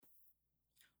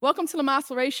Welcome to the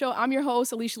Master Ratio. I'm your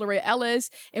host, Alicia Lorraine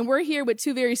Ellis, and we're here with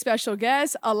two very special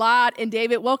guests, Elad and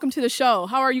David. Welcome to the show.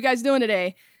 How are you guys doing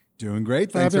today? Doing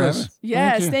great. Thanks for having us.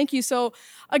 Yes, thank you. So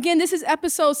again, this is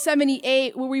episode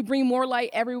 78, where we bring more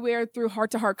light everywhere through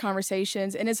heart-to-heart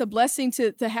conversations. And it's a blessing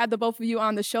to have the both of you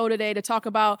on the show today to talk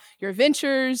about your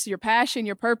ventures, your passion,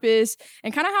 your purpose,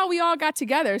 and kind of how we all got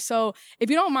together. So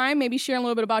if you don't mind, maybe share a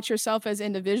little bit about yourself as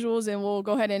individuals, and we'll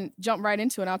go ahead and jump right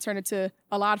into it. I'll turn it to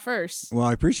Elad first. Well,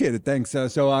 I appreciate it. Thanks.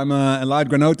 So I'm Elad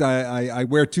Granot. I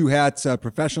wear two hats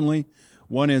professionally.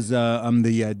 One is I'm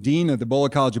the Dean of the Bola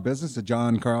College of Business at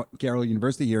John Carroll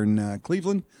University here in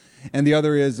Cleveland. And the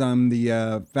other is I'm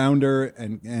the founder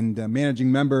and managing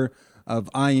member of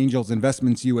iAngels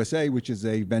Investments USA, which is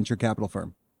a venture capital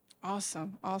firm.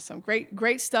 Awesome.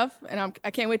 Great stuff. And I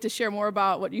can't wait to share more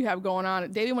about what you have going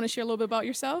on. David, you want to share a little bit about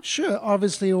yourself? Sure.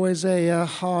 Obviously, always a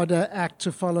hard act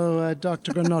to follow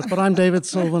Dr. Granot. But I'm David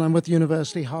Sylvan. I'm with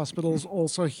University Hospitals,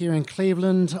 also here in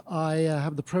Cleveland. I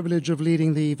have the privilege of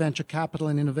leading the Venture Capital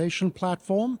and Innovation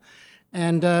Platform,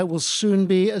 and will soon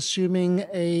be assuming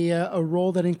a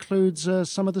role that includes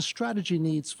some of the strategy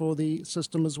needs for the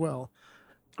system as well.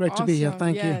 Great to be here.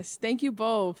 Thank you. Yes, thank you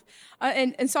both.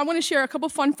 And so I want to share a couple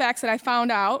fun facts that I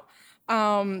found out.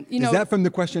 Is that from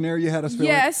the questionnaire you had us fill?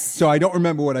 Yes. So I don't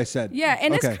remember what I said. Yeah,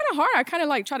 and It's kind of hard. I kind of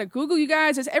like try to Google you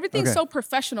guys. Everything's so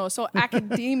professional, so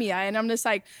academia, and I'm just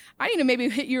like, I need to maybe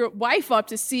hit your wife up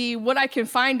to see what I can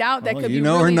find out that could be. You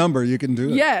know her number. You can do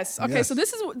it. Yes. Okay. Yes. So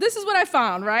this is what I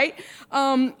found, right?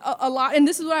 A lot, and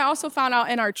this is what I also found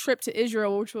out in our trip to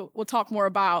Israel, which we'll talk more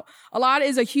about. Elad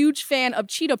is a huge fan of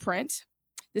cheetah print.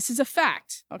 This is a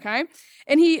fact, okay?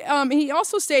 And he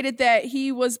also stated that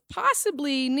he was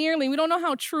possibly nearly, we don't know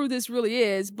how true this really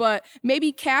is, but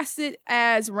maybe casted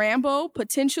as Rambo,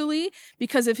 potentially,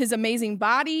 because of his amazing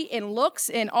body and looks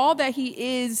and all that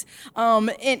he is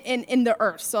in the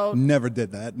earth. So never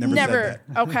did that. Never said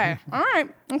that. Okay. All right.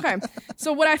 Okay.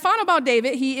 So what I found about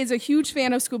David, he is a huge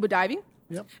fan of scuba diving.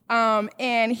 Yep.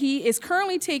 And he is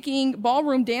currently taking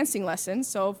ballroom dancing lessons.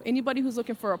 So if anybody who's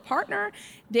looking for a partner,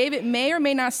 David may or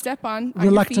may not step on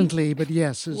reluctantly, your feet. But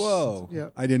yes. Whoa. Yeah.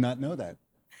 I did not know that.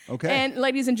 Okay. And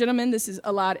ladies and gentlemen, this is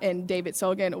Elad and David.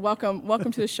 So again, welcome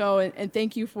to the show, and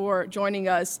thank you for joining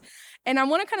us. And I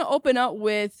want to kind of open up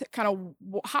with kind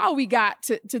of how we got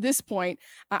to this point.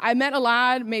 I met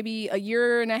Elad maybe a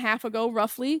year and a half ago,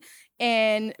 roughly,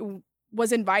 and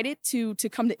was invited to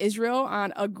come to Israel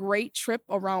on a great trip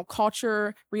around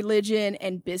culture, religion,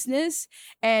 and business.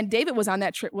 And David was on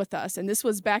that trip with us. And this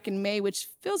was back in May, which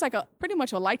feels like pretty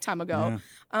much a lifetime ago.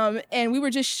 Yeah. And we were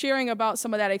just sharing about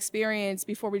some of that experience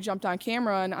before we jumped on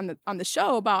camera and on the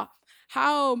show about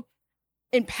how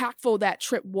impactful that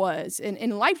trip was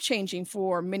and life-changing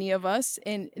for many of us.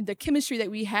 And the chemistry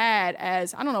that we had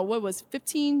as,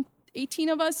 15, 18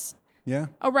 of us? Yeah,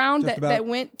 around that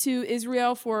went to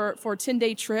Israel for a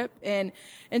 10-day trip. And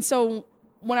so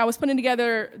when I was putting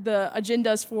together the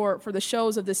agendas for the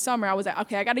shows of this summer, I was like,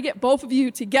 okay, I got to get both of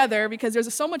you together because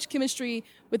there's so much chemistry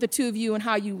with the two of you and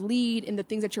how you lead and the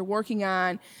things that you're working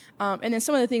on. And then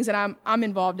some of the things that I'm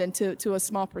involved in to a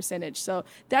small percentage. So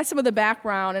that's some of the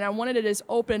background. And I wanted to just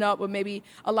open up with maybe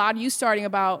a lot of you starting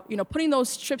about, putting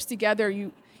those trips together.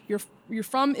 You're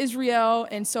from Israel,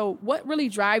 and so what really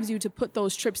drives you to put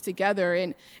those trips together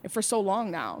and for so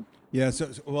long now? Yeah,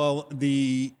 well,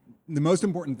 the most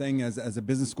important thing as a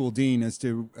business school dean is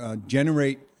to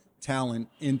generate talent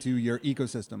into your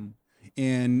ecosystem,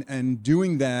 and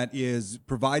doing that is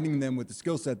providing them with the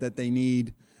skill set that they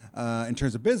need in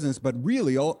terms of business, but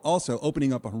really also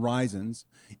opening up horizons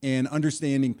and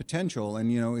understanding potential.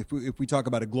 And if we talk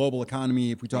about a global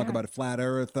economy, if we talk about a flat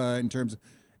Earth in terms of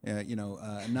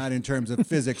not in terms of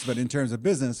physics, but in terms of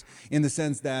business, in the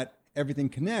sense that everything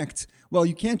connects. Well,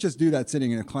 you can't just do that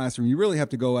sitting in a classroom. You really have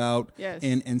to go out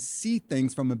and see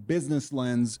things from a business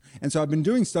lens. And so I've been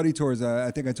doing study tours.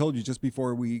 I think I told you just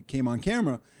before we came on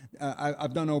camera,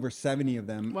 I've done over 70 of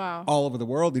them all over the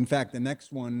world. In fact, the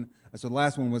next one, so the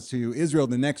last one was to Israel.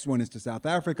 The next one is to South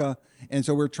Africa. And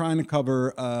so we're trying to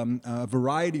cover a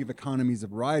variety of economies, a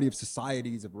variety of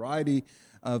societies, a variety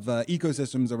of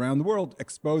ecosystems around the world,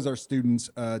 expose our students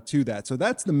to that. So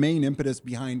that's the main impetus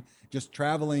behind just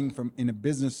traveling in a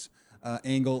business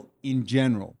angle in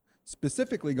general.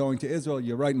 Specifically going to Israel,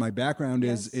 you're right, my background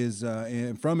is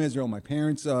from Israel. My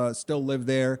parents still live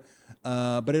there.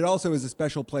 But it also is a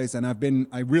special place, and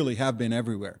I really have been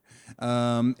everywhere.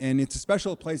 And it's a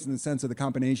special place in the sense of the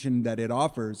combination that it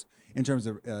offers in terms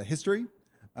of history,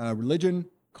 religion,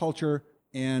 culture,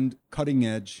 and cutting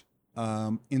edge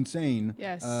insane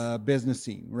business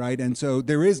scene, right? And so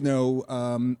there is no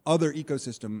other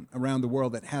ecosystem around the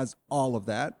world that has all of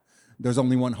that. there's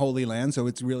only one Holy Land, so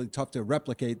it's really tough to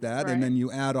replicate that. Right. And then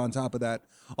you add on top of that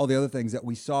all the other things that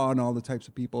we saw and all the types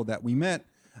of people that we met.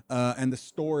 And the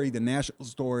story, the national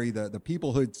story, the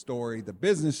peoplehood story, the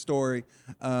business story,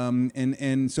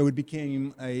 and so it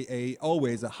became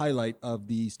always a highlight of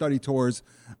the study tours.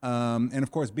 And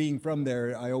of course, being from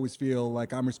there, I always feel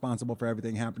like I'm responsible for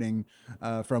everything happening,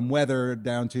 from weather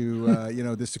down to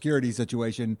the security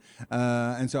situation.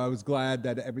 And so I was glad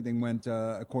that everything went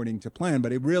according to plan.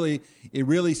 But it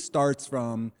really starts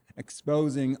from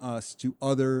exposing us to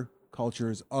other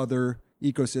cultures, other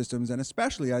ecosystems, and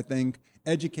especially, I think,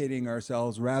 educating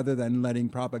ourselves rather than letting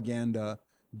propaganda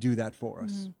do that for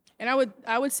us. And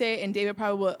I would say, and David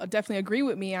probably will definitely agree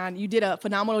with me on, you did a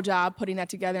phenomenal job putting that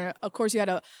together. Of course, you had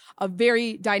a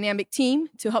very dynamic team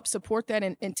to help support that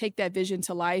and take that vision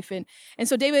to life. And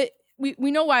so, David, we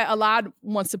know why Elad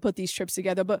wants to put these trips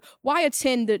together, but why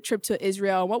attend the trip to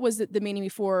Israel? What was the meaning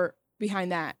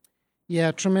behind that?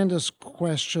 Yeah, tremendous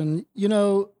question.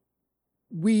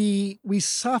 We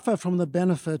suffer from the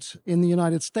benefit in the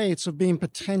United States of being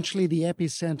potentially the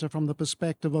epicenter from the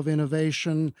perspective of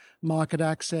innovation, market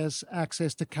access,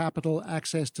 access to capital,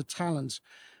 access to talent.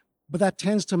 But that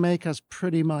tends to make us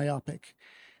pretty myopic.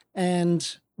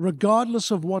 And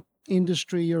regardless of what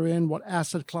industry you're in, what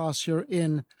asset class you're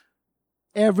in,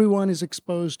 everyone is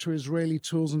exposed to Israeli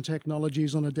tools and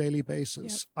technologies on a daily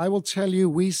basis. Yep. I will tell you,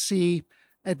 we see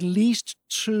at least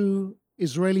 2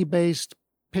 Israeli-based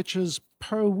pitches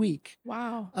per week.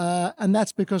 Wow. And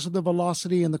that's because of the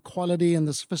velocity and the quality and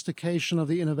the sophistication of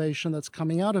the innovation that's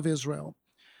coming out of Israel.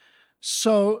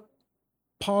 So,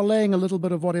 parlaying a little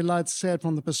bit of what Elad said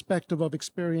from the perspective of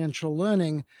experiential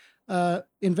learning,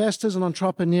 investors and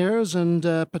entrepreneurs and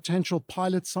potential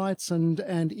pilot sites and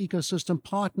ecosystem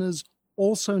partners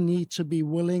also need to be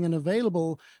willing and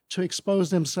available to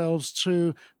expose themselves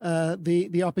to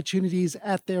the opportunities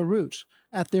at their root,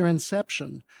 at their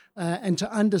inception, and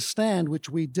to understand, which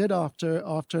we did after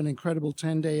an incredible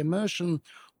 10-day immersion,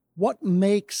 what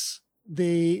makes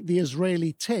the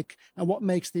Israeli tick and what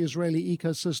makes the Israeli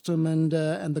ecosystem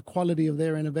and the quality of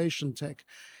their innovation tick.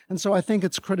 And so I think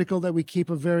it's critical that we keep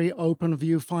a very open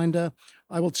viewfinder.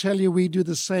 I will tell you, we do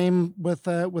the same with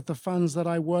the funds that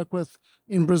I work with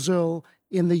in Brazil,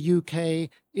 in the UK,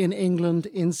 in England,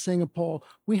 in Singapore.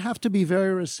 We have to be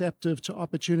very receptive to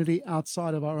opportunity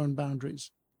outside of our own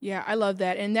boundaries. Yeah, I love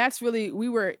that. And that's really, we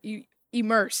were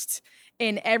immersed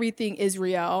in everything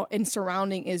Israel and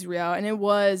surrounding Israel. And it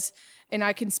was, and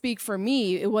I can speak for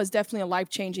me, it was definitely a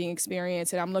life-changing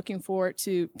experience. And I'm looking forward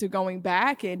to going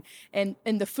back and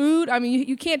the food. I mean,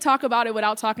 you can't talk about it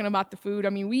without talking about the food. I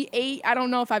mean, we ate, I don't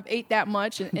know if I've ate that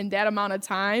much in that amount of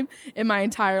time in my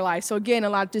entire life. So again,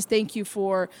 Elad, just thank you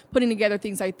for putting together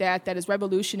things like that. That is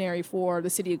revolutionary for the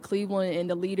city of Cleveland and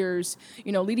the leaders,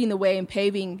 leading the way and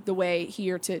paving the way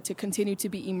here to continue to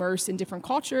be immersed in different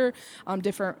culture,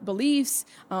 different beliefs.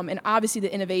 And obviously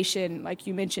the innovation, like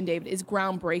you mentioned, David, is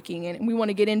groundbreaking. And we want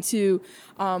to get into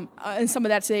and some of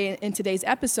that today in today's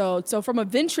episode. So from a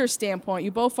venture standpoint, you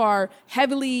both are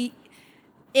heavily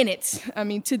in it. I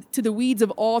mean, to the weeds of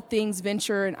all things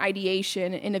venture and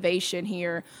ideation and innovation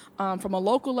here, from a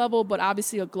local level, but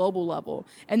obviously a global level.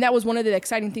 And that was one of the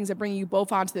exciting things that bringing you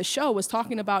both onto the show, was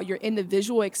talking about your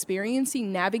individual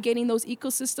experiencing, navigating those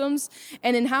ecosystems,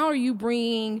 and then how are you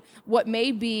bringing what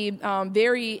may be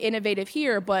very innovative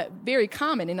here, but very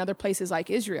common in other places like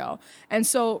Israel. And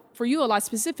so for you, Elad,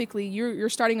 specifically, you're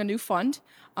starting a new fund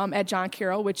at John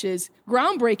Carroll, which is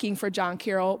groundbreaking for John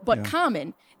Carroll, but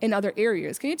common in other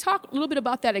areas. Can you talk a little bit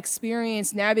about that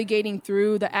experience navigating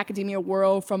through the academia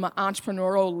world from an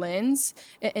entrepreneurial lens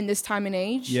in this time and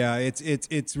age? Yeah,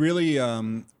 it's really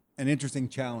an interesting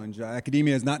challenge.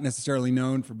 Academia is not necessarily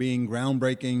known for being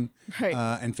groundbreaking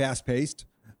and fast-paced,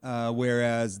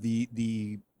 whereas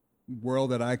the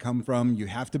world that I come from, you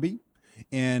have to be,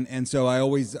 and so I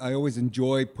always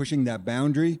enjoy pushing that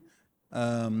boundary.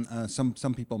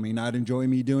 Some people may not enjoy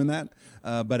me doing that,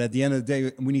 but at the end of the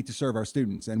day, we need to serve our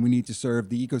students and we need to serve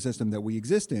the ecosystem that we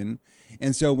exist in.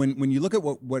 And so when you look at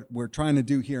what we're trying to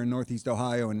do here in Northeast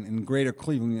Ohio and greater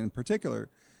Cleveland in particular,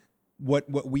 what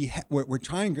we're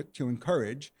trying to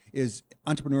encourage is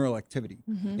entrepreneurial activity,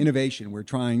 innovation. We're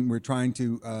trying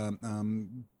to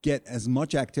get as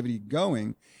much activity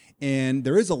going. And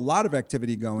there is a lot of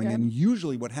activity going, and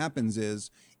usually what happens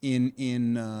is in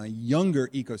younger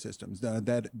ecosystems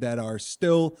that are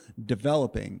still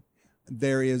developing,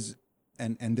 there is,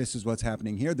 and this is what's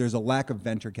happening here, there's a lack of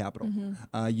venture capital.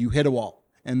 You hit a wall,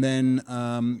 and then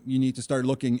you need to start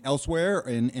looking elsewhere,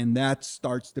 and that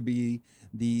starts to be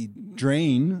the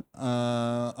drain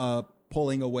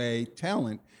pulling away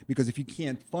talent, because if you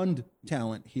can't fund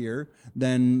talent here,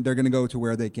 then they're going to go to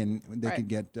where they can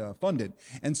get funded.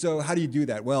 And so how do you do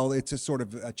that? Well, it's a sort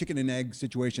of a chicken and egg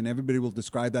situation. Everybody will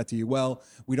describe that to you. Well,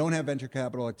 we don't have venture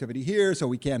capital activity here, so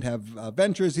we can't have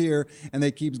ventures here, and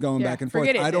they keeps going back and forth.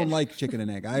 I don't like chicken and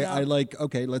egg. I like,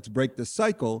 okay, let's break the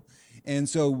cycle. And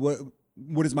so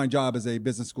what is my job as a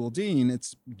business school dean?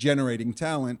 It's generating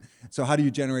talent. So how do you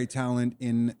generate talent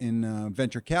in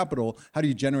venture capital? How do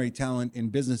you generate talent in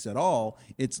business at all?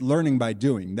 It's learning by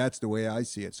doing. That's the way I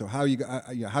see it. So how are you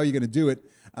going to do it?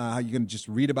 How are you going to just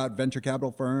read about venture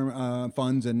capital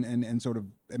funds and sort of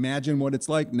imagine what it's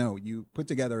like? No, you put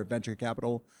together a venture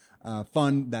capital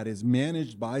fund that is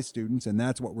managed by students, and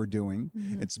that's what we're doing.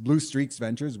 Mm-hmm. It's Blue Streaks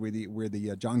Ventures. We're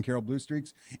the John Carroll Blue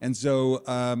Streaks, and so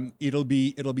it'll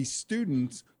be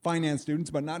students, finance students,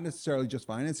 but not necessarily just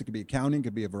finance. It could be accounting, it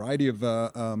could be a variety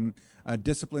of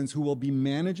disciplines who will be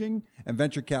managing a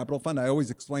venture capital fund. I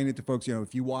always explain it to folks.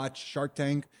 If you watch Shark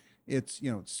Tank, it's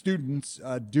students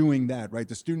doing that, right?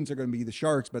 The students are going to be the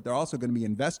sharks, but they're also going to be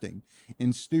investing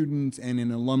in students and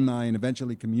in alumni and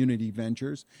eventually community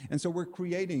ventures. And so we're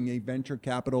creating a venture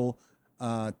capital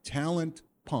talent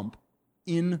pump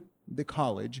in the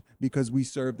college because we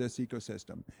serve this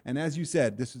ecosystem. And as you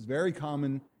said, this is very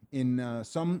common in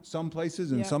some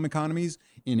places and some economies.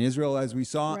 In Israel, as we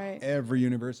saw, every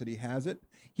university has it.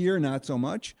 Here, not so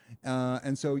much.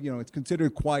 And so, it's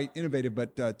considered quite innovative,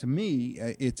 but to me,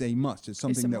 it's a must. It's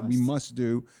something that we must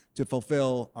do to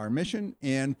fulfill our mission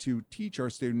and to teach our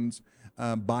students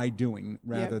by doing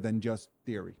rather than just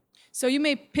theory. So you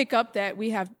may pick up that we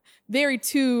have very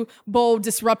two bold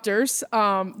disruptors.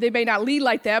 They may not lead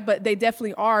like that, but they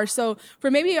definitely are. So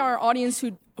for maybe our audience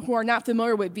who are not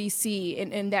familiar with VC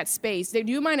in that space, do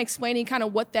you mind explaining kind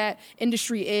of what that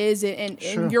industry is and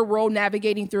your role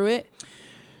navigating through it?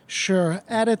 Sure.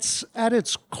 At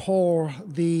its core,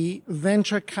 the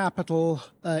venture capital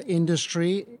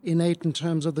industry, innate in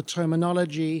terms of the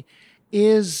terminology,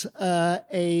 is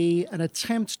an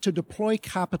attempt to deploy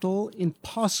capital in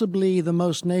possibly the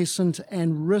most nascent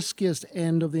and riskiest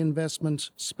end of the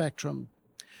investment spectrum.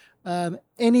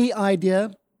 Any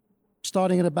idea,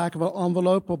 starting at the back of an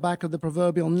envelope or back of the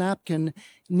proverbial napkin,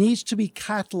 needs to be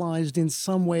catalyzed in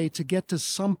some way to get to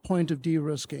some point of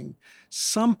de-risking,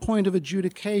 some point of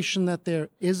adjudication that there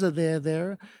is a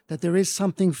there, that there is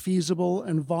something feasible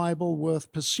and viable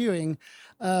worth pursuing.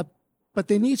 But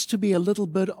there needs to be a little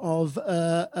bit of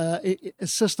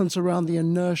assistance around the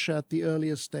inertia at the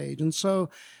earliest stage. And so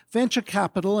venture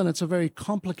capital, and it's a very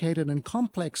complicated and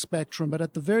complex spectrum, but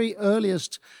at the very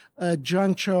earliest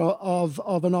juncture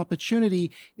of an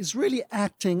opportunity is really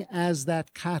acting as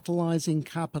that catalyzing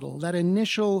capital, that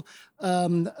initial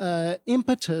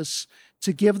impetus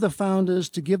to give the founders,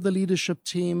 to give the leadership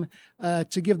team,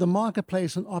 to give the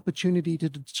marketplace an opportunity to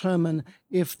determine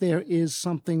if there is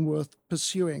something worth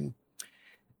pursuing.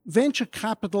 Venture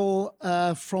capital,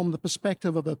 from the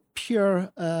perspective of a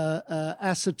pure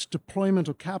asset deployment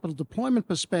or capital deployment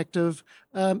perspective,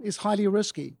 is highly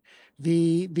risky.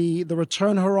 The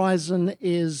return horizon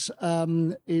is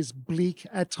bleak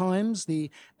at times. The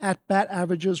at-bat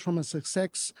averages from a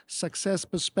success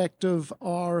perspective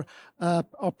are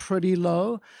pretty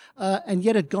low, and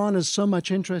yet it garners so much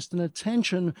interest and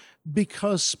attention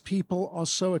because people are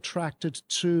so attracted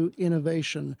to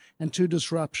innovation and to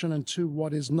disruption and to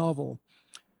what is novel.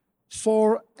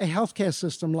 For a healthcare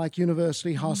system like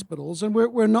university hospitals, and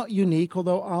we're not unique,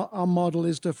 although our model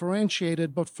is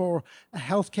differentiated, but for a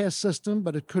healthcare system,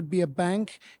 but it could be a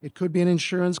bank, it could be an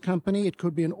insurance company, it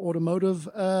could be an automotive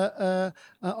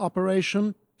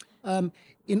operation.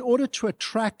 In order to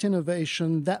attract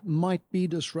innovation that might be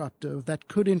disruptive, that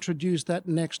could introduce that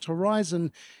next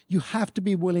horizon, you have to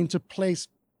be willing to place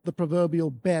the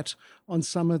proverbial bet on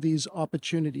some of these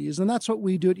opportunities. And that's what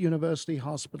we do at university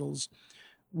hospitals.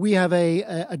 We have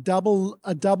a double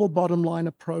bottom line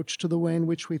approach to the way in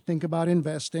which we think about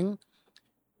investing.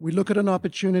 We look at an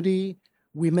opportunity,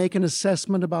 we make an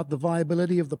assessment about the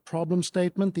viability of the problem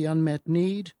statement, the unmet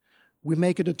need. We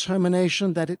make a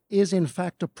determination that it is in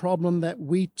fact a problem that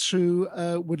we too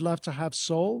would love to have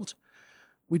solved.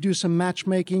 We do some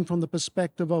matchmaking from the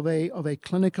perspective of a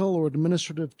clinical or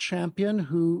administrative champion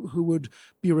who would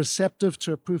be receptive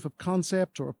to a proof of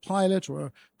concept or a pilot or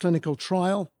a clinical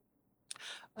trial.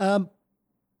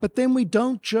 But then we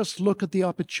don't just look at the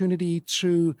opportunity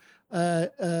to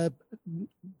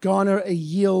garner a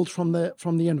yield from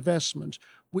the investment.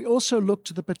 We also look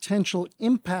to the potential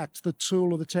impact the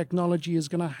tool or the technology is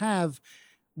going to have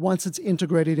once it's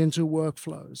integrated into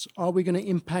workflows. Are we going to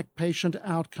impact patient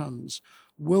outcomes?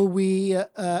 Will we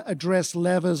address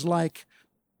levers like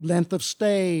length of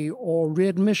stay or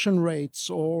readmission rates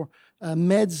or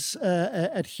meds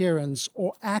adherence,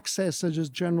 or access as a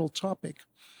general topic.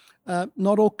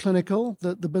 Not all clinical.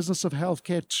 The business of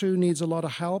healthcare too needs a lot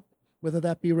of help, whether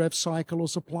that be rev cycle or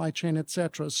supply chain,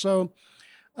 etc. So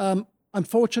I'm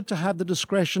fortunate to have the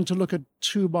discretion to look at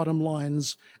two bottom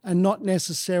lines and not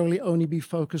necessarily only be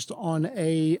focused on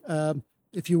a,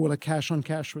 if you will, a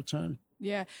cash-on-cash return.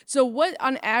 Yeah. So what,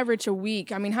 on average, a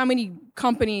week, I mean, how many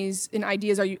companies and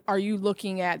ideas are you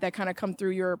looking at that kind of come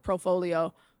through your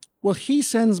portfolio? Well, he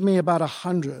sends me about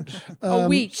 100. A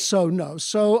week?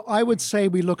 So I would say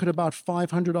we look at about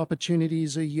 500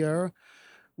 opportunities a year.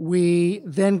 We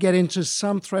then get into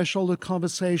some threshold of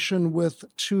conversation with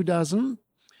 24.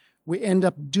 We end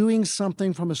up doing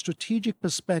something from a strategic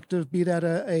perspective, be that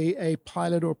a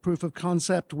pilot or proof of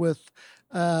concept with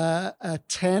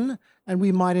 10, and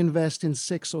we might invest in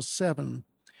 6 or 7.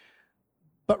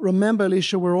 But remember,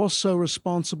 Alicia, we're also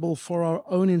responsible for our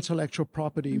own intellectual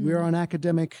property. Mm-hmm. We are an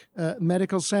academic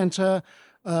medical center.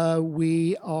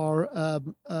 We are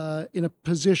in a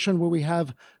position where we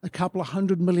have a couple of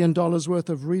 $100 million worth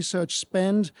of research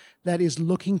spend that is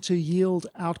looking to yield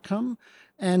outcome.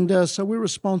 And so we're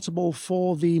responsible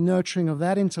for the nurturing of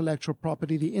that intellectual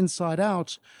property, the inside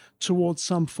out, towards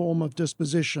some form of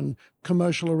disposition,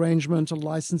 commercial arrangement, a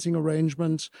licensing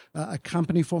arrangement, a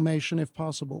company formation if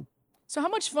possible. So how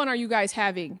much fun are you guys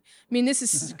having? I mean,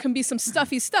 can be some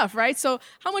stuffy stuff, right? So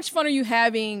how much fun are you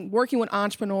having working with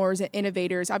entrepreneurs and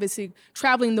innovators, obviously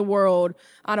traveling the world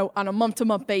on a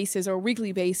month-to-month basis or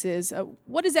weekly basis?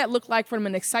 What does that look like from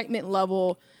an excitement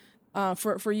level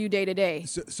for you day to day?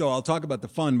 So I'll talk about the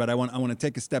fun, but I want to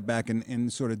take a step back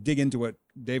and sort of dig into what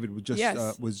David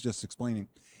was just explaining,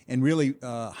 and really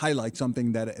highlight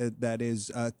something that is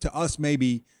to us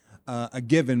maybe a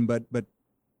given, but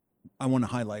I want to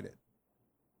highlight it.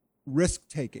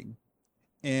 Risk-taking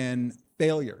and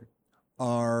failure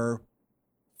are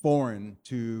foreign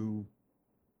to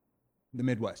the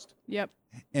Midwest. Yep.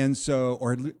 And so,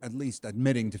 or at least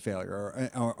admitting to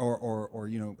failure, or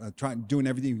doing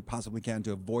everything you possibly can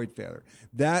to avoid failure.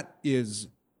 That is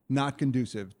not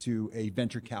conducive to a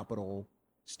venture capital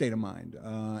state of mind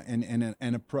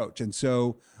and approach. And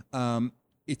so,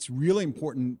 it's really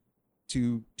important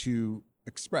to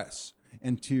express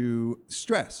and to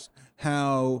stress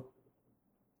how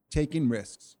taking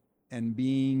risks and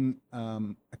being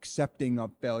accepting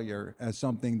of failure as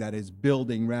something that is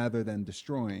building rather than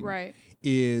destroying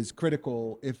is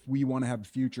critical if we want to have a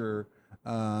future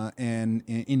and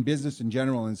in business in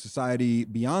general and society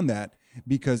beyond that,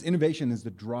 because innovation is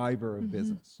the driver of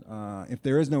business. If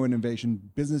there is no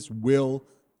innovation, business will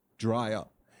dry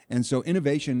up. And so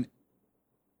innovation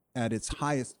at its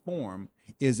highest form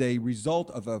is a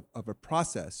result of a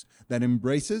process that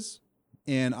embraces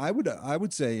and I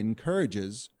would say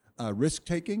encourages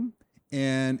risk-taking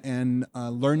and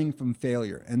learning from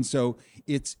failure. And so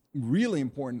it's really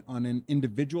important on an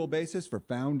individual basis for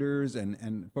founders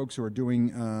and folks who are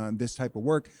doing this type of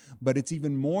work. But it's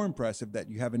even more impressive that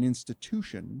you have an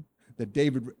institution that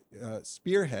David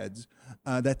spearheads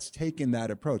that's taken that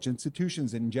approach.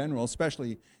 Institutions in general,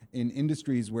 especially in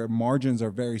industries where margins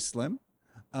are very slim,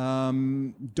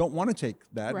 don't want to take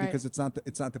that because it's not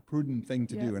the prudent thing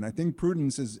to do. And I think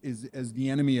prudence is the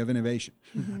enemy of innovation.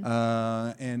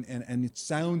 And it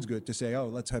sounds good to say, oh,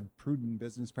 let's have prudent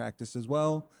business practice as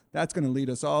well. That's going to lead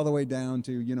us all the way down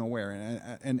to where,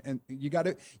 and you got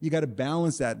to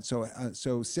balance that.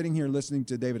 So sitting here listening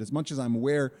to David, as much as I'm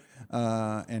aware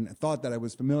and thought that I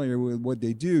was familiar with what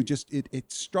they do, just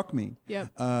it struck me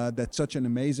that such an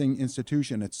amazing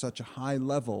institution at such a high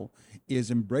level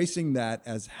is embracing that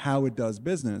as how it does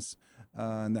business.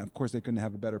 And of course, they couldn't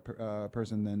have a better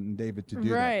person than David to do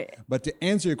that. But to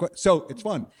answer your question, so it's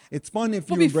fun. It's fun if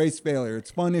you embrace failure.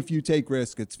 It's fun if you take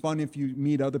risk. It's fun if you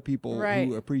meet other people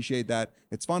who appreciate that.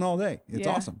 It's fun all day. It's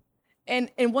awesome. And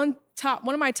one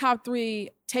of my top 3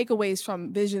 takeaways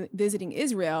from visiting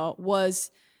Israel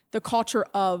was the culture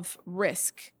of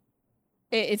risk.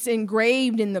 It's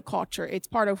engraved in the culture. It's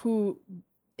part of who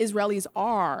Israelis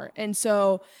are. And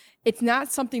so it's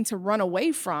not something to run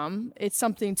away from. It's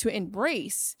something to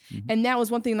embrace. And that was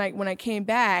one thing, like when I came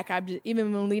back,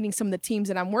 even when leading some of the teams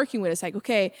that I'm working with, it's like,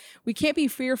 okay, we can't be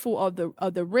fearful of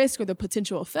the risk or the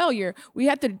potential of failure. We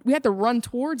have to run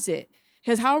towards it.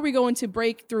 Because how are we going to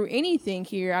break through anything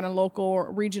here on a local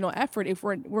or regional effort if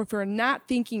we're not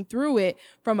thinking through it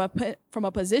from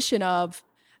a position of,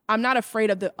 I'm not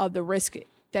afraid of the risk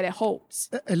that it holds.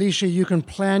 Alicia, you can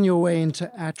plan your way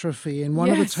into atrophy. And one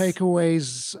of the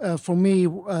takeaways for me,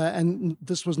 and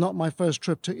this was not my first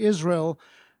trip to Israel,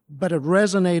 but it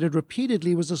resonated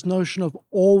repeatedly, was this notion of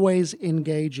always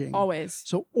engaging. Always.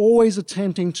 So always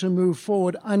attempting to move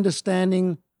forward,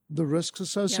 understanding the risks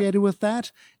associated with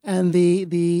that, and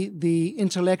the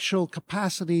intellectual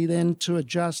capacity then to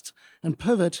adjust and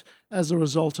pivot as a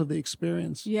result of the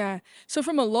experience. Yeah. So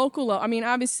from a local level, I mean,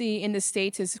 obviously in the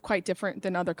States it's quite different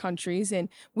than other countries. And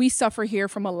we suffer here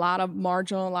from a lot of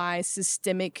marginalized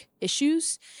systemic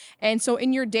issues. And so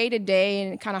in your day-to-day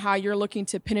and kind of how you're looking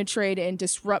to penetrate and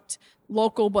disrupt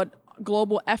local but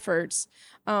global efforts,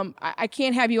 I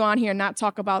can't have you on here and not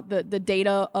talk about the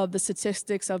data of the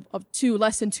statistics of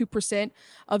less than 2%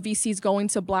 of VCs going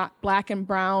to black and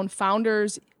brown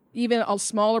founders, even a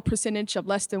smaller percentage of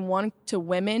less than 1 to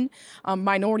women,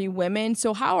 minority women.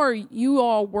 So how are you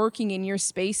all working in your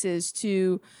spaces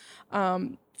to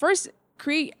first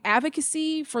create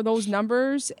advocacy for those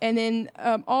numbers, and then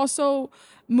also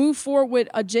move forward with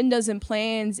agendas and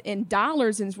plans and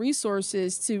dollars and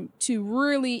resources to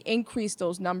really increase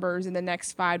those numbers in the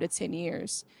next 5 to 10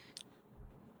 years?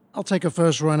 I'll take a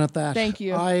first run at that. Thank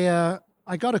you.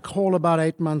 I got a call about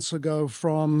 8 months ago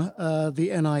from the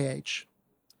NIH,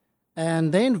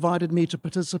 and they invited me to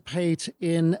participate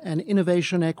in an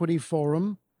innovation equity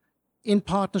forum in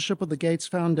partnership with the Gates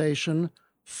Foundation,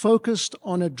 focused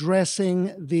on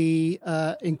addressing the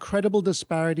incredible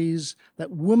disparities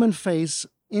that women face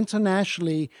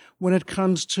internationally when it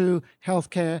comes to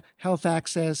healthcare, health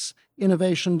access,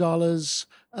 innovation dollars,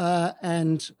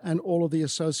 and all of the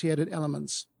associated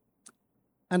elements.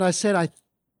 And I said, I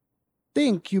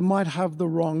think you might have the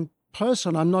wrong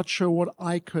person. I'm not sure what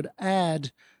I could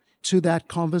add to that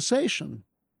conversation.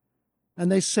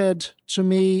 And they said to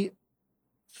me,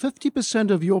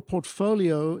 50% of your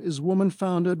portfolio is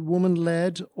woman-founded,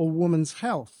 woman-led, or women's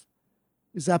health.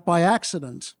 Is that by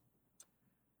accident?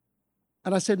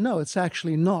 And I said, no, it's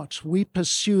actually not. We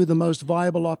pursue the most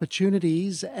viable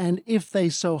opportunities, and if they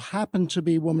so happen to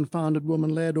be woman-founded,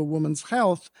 woman-led, or women's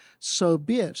health, so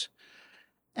be it.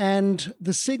 And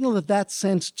the signal that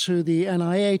sent to the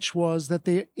NIH was that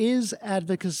there is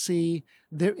advocacy,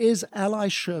 there is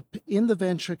allyship in the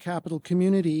venture capital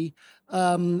community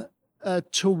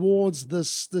towards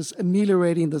this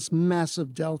ameliorating this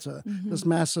massive delta, this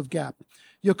massive gap.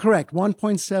 You're correct.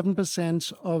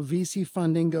 1.7% of VC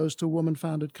funding goes to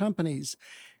woman-founded companies.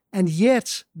 And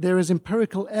yet there is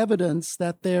empirical evidence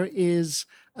that there is,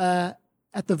 at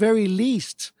the very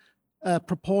least,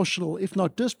 proportional, if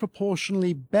not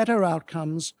disproportionately better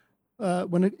outcomes,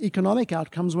 economic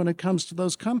outcomes when it comes to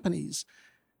those companies.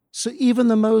 So even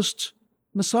the most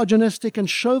misogynistic and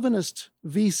chauvinist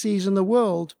VCs in the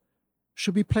world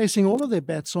should be placing all of their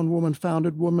bets on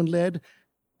woman-founded, woman-led,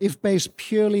 if based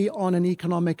purely on an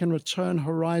economic and return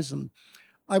horizon.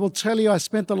 I will tell you, I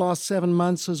spent the last 7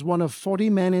 months as one of 40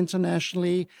 men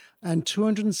internationally and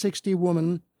 260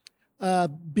 women,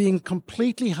 being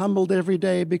completely humbled every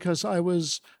day because I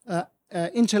was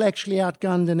intellectually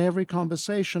outgunned in every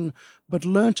conversation, but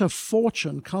learnt a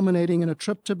fortune culminating in a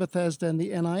trip to Bethesda and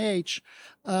the NIH,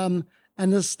 and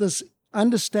this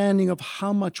understanding of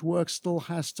how much work still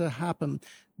has to happen.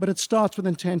 But it starts with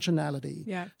intentionality.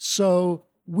 Yeah. So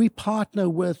we partner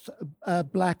with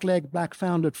Black-led,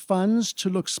 Black-founded funds to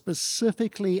look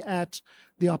specifically at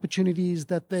the opportunities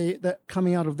that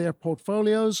coming out of their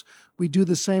portfolios. We do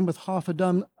the same with half a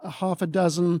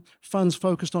dozen funds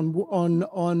focused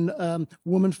on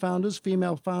women founders,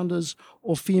 female founders,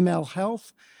 or female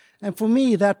health. And for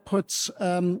me, that puts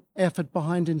effort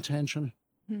behind intention.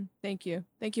 Thank you.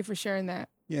 Thank you for sharing that.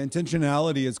 Yeah,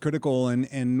 intentionality is critical,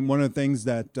 and one of the things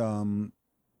that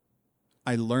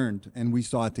I learned, and we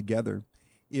saw it together,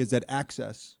 is that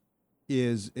access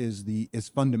is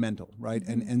fundamental, right?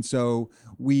 And so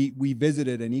we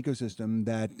visited an ecosystem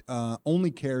that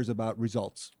only cares about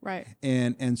results, right?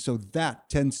 And so that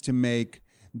tends to make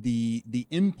the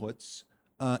inputs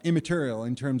immaterial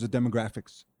in terms of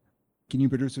demographics. Can you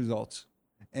produce results?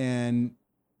 And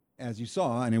as you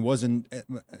saw, and it wasn't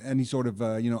any sort of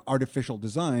artificial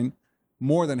design,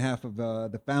 more than half of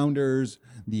the founders,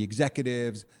 the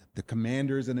executives, the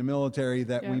commanders in the military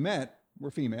that we met were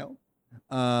female,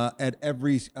 at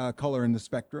every color in the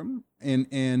spectrum.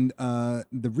 And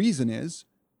the reason is,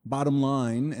 bottom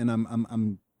line, and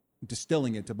I'm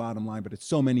distilling it to bottom line, but it's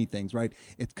so many things, right?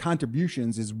 Its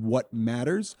contributions is what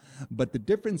matters. But the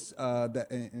difference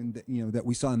that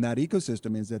we saw in that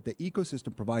ecosystem is that the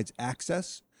ecosystem provides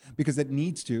access because it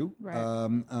needs to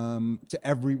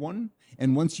everyone.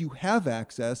 And once you have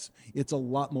access, it's a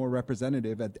lot more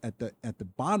representative at the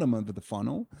bottom of the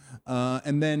funnel.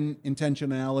 And then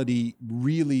intentionality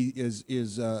really is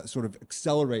sort of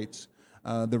accelerates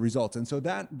the results. And so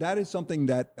that is something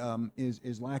that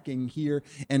is lacking here.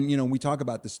 And we talk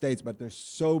about the states, but there's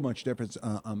so much difference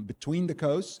between the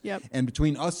coasts and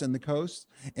between us and the coast.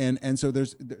 And so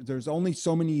there's only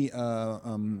so many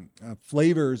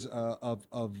flavors of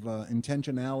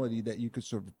intentionality that you could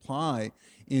sort of apply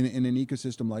in an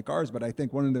ecosystem like ours. But I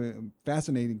think one of the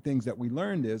fascinating things that we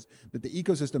learned is that the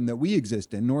ecosystem that we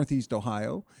exist in, Northeast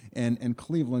Ohio and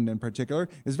Cleveland in particular,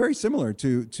 is very similar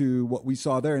to what we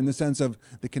saw there in the sense of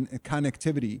the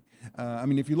connectivity. I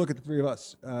mean, if you look at the three of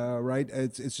us, right,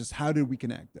 it's just how did we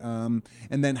connect? And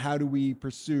then how do we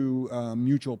pursue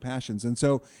mutual passions? And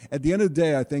so at the end of the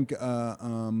day, I think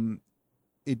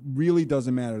it really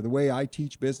doesn't matter. The way I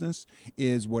teach business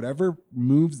is whatever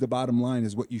moves the bottom line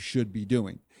is what you should be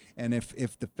doing. And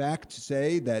if the facts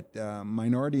say that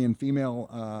minority and female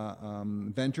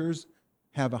ventures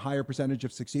have a higher percentage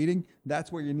of succeeding,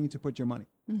 that's where you need to put your money.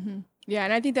 Mm-hmm. Yeah,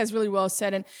 and I think that's really well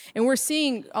said. And we're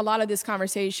seeing a lot of this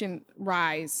conversation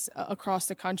rise across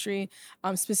the country,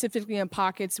 specifically in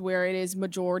pockets where it is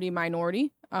majority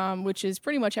minority, which is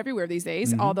pretty much everywhere these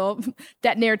days, although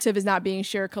that narrative is not being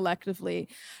shared collectively.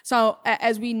 So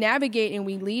as we navigate and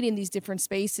we lead in these different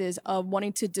spaces of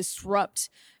wanting to disrupt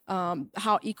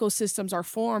how ecosystems are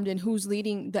formed and who's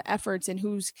leading the efforts and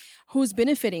who's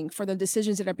benefiting for the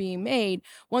decisions that are being made.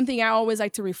 One thing I always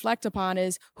like to reflect upon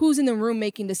is who's in the room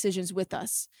making decisions with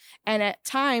us. And at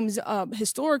times,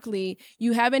 historically,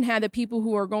 you haven't had the people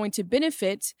who are going to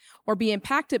benefit or be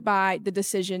impacted by the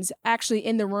decisions actually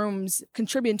in the rooms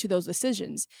contributing to those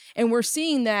decisions. And we're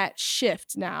seeing that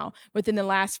shift now within the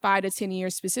last 5 to 10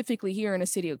 years, specifically here in the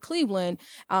city of Cleveland,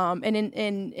 and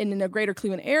in the greater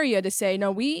Cleveland area, to say,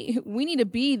 no, we need to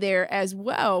be there as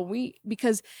well.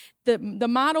 Because the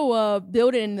model of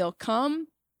build it and they'll come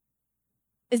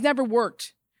has never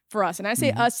worked for us. And I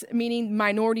say us, meaning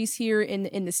minorities here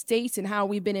in the States, and how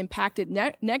we've been impacted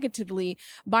negatively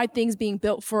by things being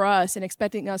built for us and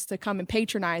expecting us to come and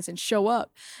patronize and show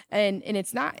up. And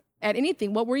it's not at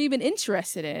anything what we're even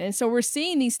interested in. And so we're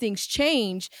seeing these things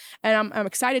change. And I'm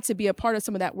excited to be a part of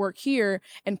some of that work here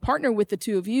and partner with the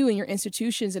two of you and your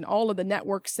institutions and all of the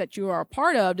networks that you are a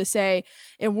part of to say,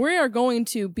 if we are going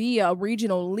to be a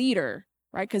regional leader,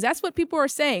 right? Because that's what people are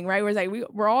saying, right?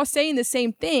 We're all saying the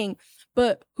same thing,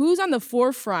 but who's on the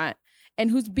forefront and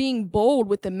who's being bold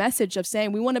with the message of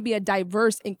saying we want to be a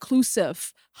diverse,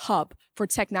 inclusive hub for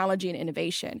technology and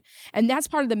innovation. And that's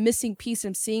part of the missing piece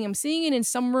I'm seeing. I'm seeing it in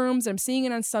some rooms, I'm seeing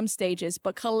it on some stages,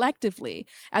 but collectively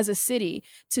as a city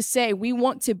to say we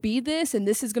want to be this and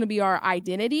this is going to be our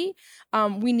identity,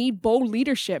 we need bold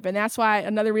leadership. And that's why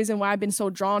another reason why I've been so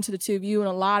drawn to the two of you and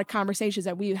a lot of conversations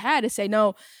that we've had to say,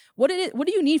 no, what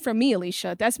do you need from me,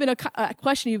 Alicia? That's been a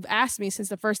question you've asked me since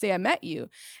the first day I met you.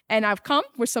 And I've come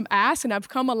with some asks, and I've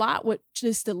come a lot with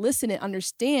just to listen and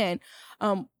understand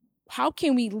how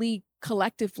can we lead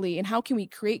collectively and how can we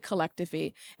create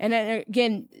collectively? And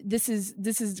again, this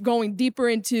is going deeper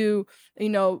into,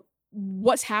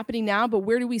 what's happening now, but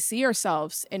where do we see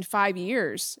ourselves in 5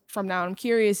 years from now? I'm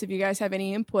curious if you guys have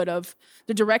any input of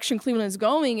the direction Cleveland is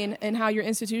going and how your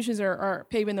institutions are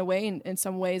paving the way in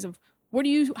some ways of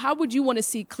how would you want to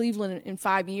see Cleveland in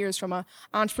 5 years from an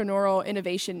entrepreneurial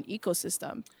innovation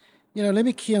ecosystem? Let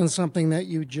me key on something that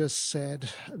you just said.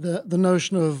 The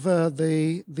notion of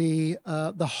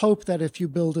the hope that if you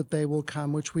build it, they will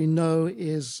come, which we know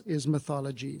is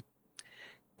mythology.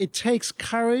 It takes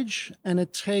courage and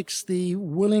it takes the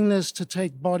willingness to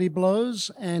take body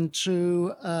blows and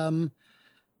to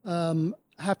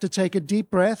have to take a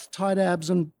deep breath, tight abs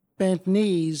and bent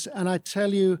knees. And I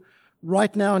tell you,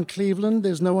 right now in Cleveland,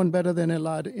 there's no one better than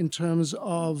Elad in terms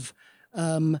of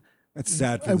that's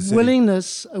sad for a the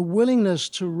city. willingness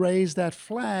to raise that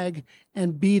flag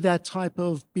and be that type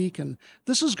of beacon.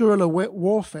 This is guerrilla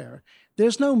warfare.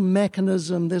 There's no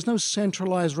mechanism, there's no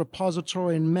centralized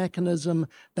repository and mechanism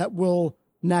that will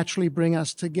naturally bring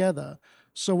us together.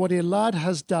 So what Elad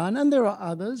has done, and there are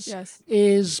others,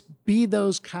 is be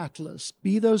those catalysts,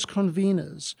 be those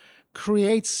conveners,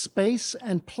 create space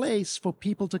and place for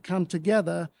people to come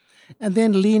together, and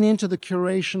then lean into the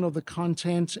curation of the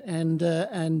content and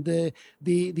the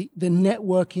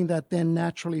networking that then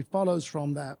naturally follows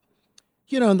from that.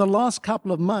 In the last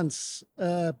couple of months,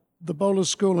 the Bowler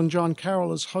School and John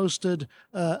Carroll has hosted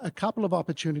a couple of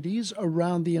opportunities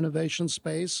around the innovation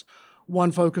space.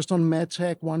 One focused on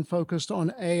medtech, one focused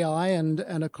on AI, and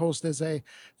of course there's a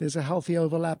healthy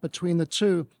overlap between the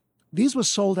two. These were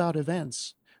sold out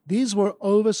events. These were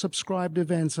oversubscribed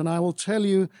events, and I will tell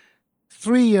you,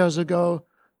 3 years ago,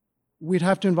 we'd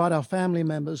have to invite our family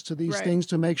members to these things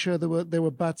to make sure there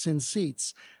were butts in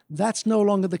seats. That's no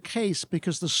longer the case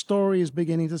because the story is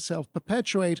beginning to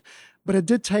self-perpetuate, but it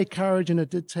did take courage and it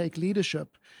did take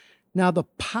leadership. Now, the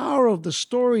power of the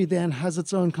story then has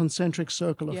its own concentric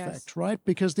circle effect, right?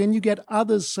 Because then you get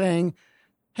others saying,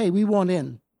 hey, we want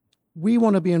in. We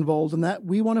want to be involved in that.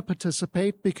 We want to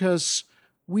participate because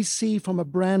we see from a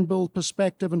brand build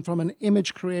perspective and from an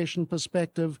image creation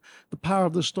perspective, the power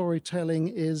of the storytelling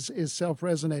is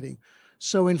self-resonating.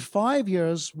 So in 5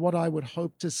 years, what I would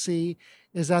hope to see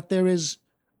is that there is,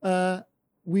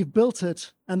 we've built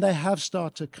it and they have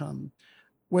started to come.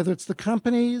 Whether it's the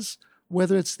companies,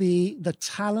 whether it's the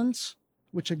talent,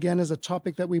 which again is a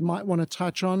topic that we might want to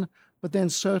touch on, but then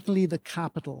certainly the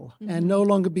capital, and no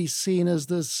longer be seen as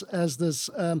this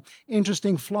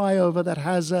interesting flyover that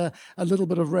has a little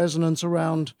bit of resonance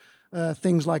around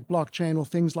things like blockchain or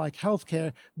things like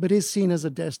healthcare, but is seen as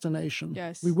a destination.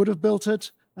 Yes. We would have built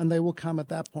it, and they will come at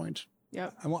that point.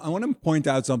 Yep. I want to point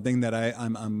out something that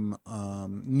I'm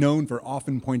known for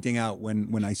often pointing out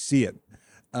when I see it.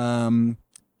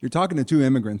 You're talking to two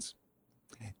immigrants,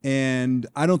 and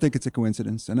I don't think it's a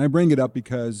coincidence. And I bring it up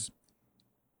because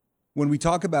when we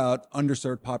talk about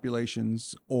underserved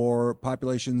populations or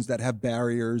populations that have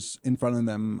barriers in front of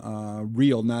them,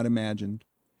 real, not imagined,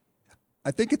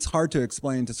 I think it's hard to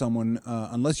explain to someone,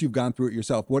 unless you've gone through it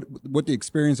yourself, what the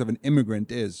experience of an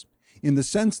immigrant is, in the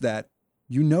sense that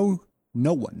you know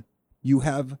no one. You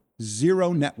have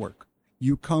zero network.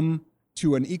 You come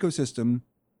to an ecosystem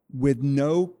with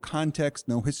no context,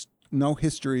 no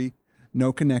history,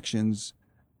 no connections,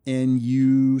 and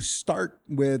you start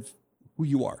with who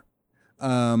you are.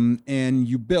 And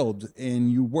you build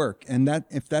and you work. And that,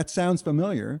 if that sounds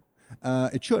familiar,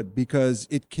 it should, because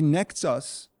it connects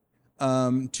us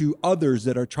to others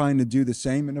that are trying to do the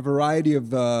same in a variety of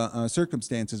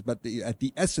circumstances. But at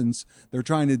the essence, they're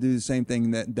trying to do the same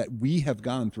thing that we have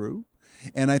gone through.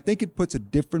 And I think it puts a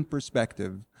different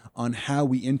perspective on how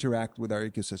we interact with our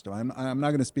ecosystem. I'm not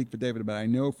going to speak for David, but I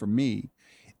know for me,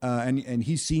 and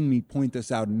he's seen me point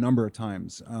this out a number of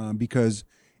times, because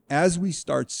as we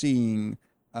start seeing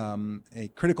a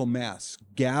critical mass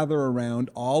gather around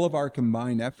all of our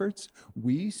combined efforts,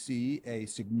 we see a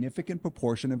significant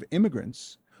proportion of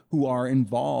immigrants who are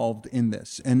involved in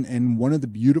this. And one of the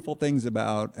beautiful things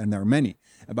about, and there are many,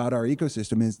 about our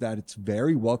ecosystem is that it's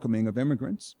very welcoming of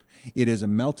immigrants. It is a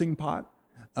melting pot,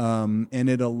 and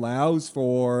it allows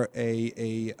for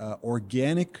a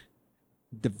organic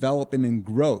development and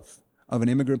growth of an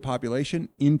immigrant population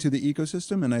into the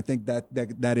ecosystem. And I think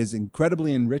that is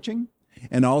incredibly enriching.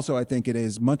 And also, I think it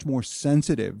is much more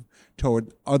sensitive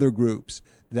toward other groups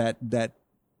that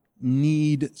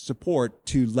need support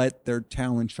to let their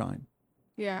talent shine.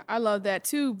 Yeah, I love that.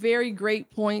 Two very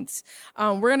great points.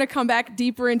 We're going to come back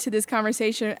deeper into this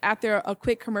conversation after a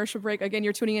quick commercial break. Again,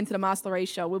 you're tuning into the Mas Larey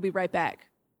Show. We'll be right back.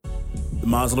 The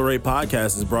Mas Larey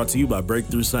podcast is brought to you by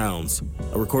Breakthrough Sounds,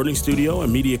 a recording studio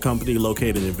and media company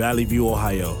located in Valley View,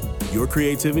 Ohio. Your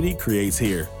creativity creates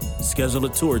here. Schedule a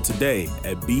tour today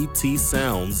at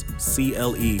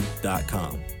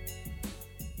btsoundscle.com.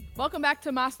 Welcome back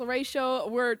to Mas Larey Show.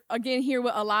 We're again here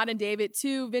with Elad and David,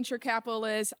 two venture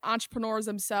capitalists, entrepreneurs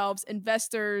themselves,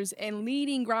 investors, and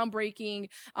leading groundbreaking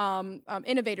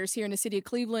innovators here in the city of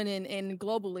Cleveland and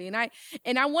globally.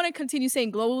 And I want to continue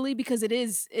saying globally because it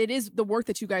is the work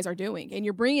that you guys are doing, and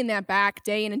you're bringing that back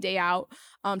day in and day out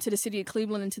to the city of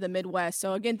Cleveland and to the Midwest.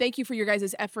 So again, thank you for your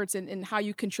guys' efforts and how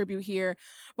you contribute here.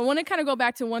 But I want to kind of go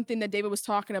back to one thing that David was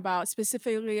talking about,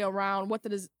 specifically around what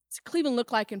does Cleveland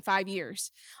look like in 5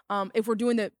 years? If we're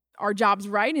doing our jobs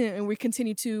right and we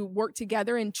continue to work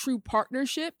together in true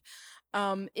partnership,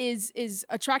 is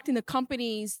attracting the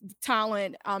companies, the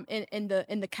talent, in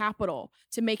the capital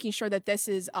to making sure that this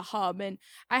is a hub. And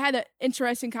I had an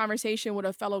interesting conversation with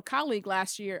a fellow colleague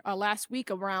last week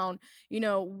around,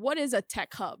 what is a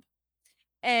tech hub?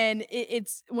 And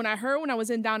it's when I was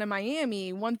down in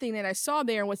Miami, one thing that I saw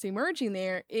there and what's emerging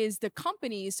there is the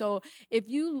companies. So if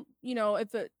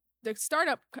if the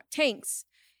startup tanks,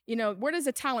 where does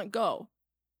the talent go?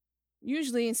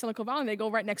 Usually in Silicon Valley, they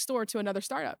go right next door to another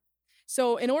startup.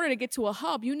 So in order to get to a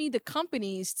hub, you need the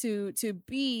companies to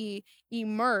be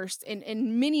immersed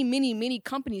in many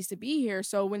companies to be here.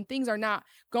 So when things are not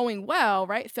going well,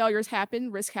 right, failures happen,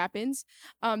 risk happens,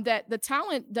 that the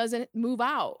talent doesn't move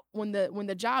out when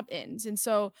the job ends. And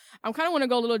so I kind of want to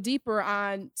go a little deeper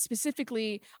on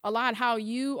specifically a lot how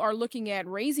you are looking at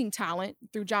raising talent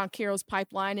through John Carroll's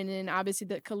pipeline. And then obviously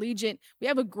we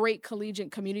have a great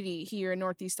collegiate community here in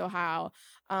Northeast Ohio.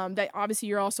 That obviously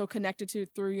you're also connected to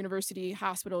through university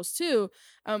hospitals too.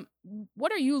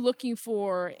 What are you looking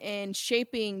for in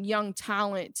shaping young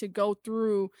talent to go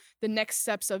through the next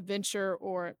steps of venture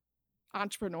or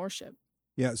entrepreneurship?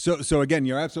 Yeah. So again,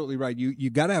 you're absolutely right. You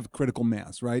got to have critical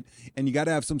mass, right? And you got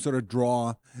to have some sort of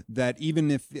draw that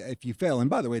even if you fail, and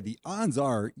by the way, the odds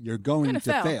are you're going to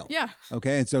fail. Yeah.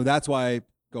 Okay. And so that's why I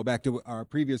go back to our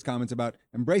previous comments about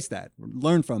embrace that,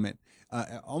 learn from it,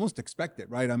 almost expect it,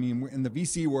 right? I mean, in the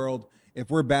VC world,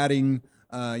 if we're batting,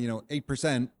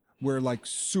 8%, we're like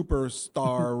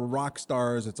superstar rock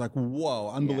stars. It's like,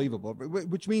 whoa, unbelievable. Yeah.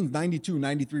 Which means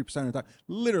 93% of the time,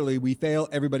 literally we fail.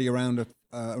 Everybody around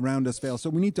us fails.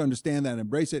 So we need to understand that,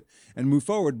 embrace it, and move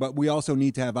forward. But we also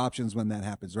need to have options when that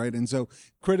happens, right? And so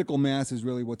critical mass is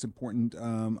really what's important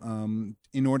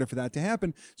in order for that to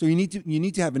happen. So you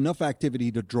need to have enough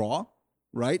activity to draw,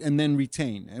 right, and then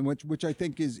retain, and which I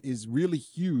think is really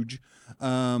huge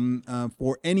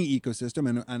for any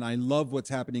ecosystem, and I love what's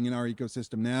happening in our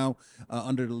ecosystem now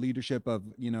under the leadership of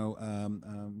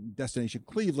Destination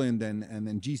Cleveland and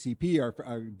then GCP,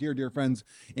 our dear friends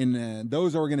in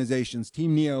those organizations,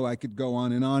 Team Neo. I could go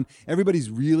on and on. Everybody's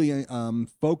really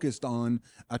focused on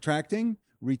attracting,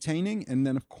 retaining, and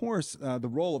then of course the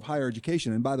role of higher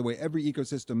education. And by the way, every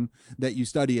ecosystem that you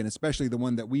study, and especially the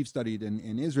one that we've studied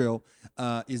in Israel,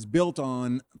 is built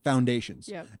on foundations.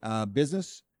 Yep.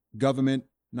 Business, government,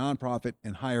 nonprofit,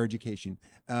 and higher education.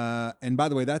 And by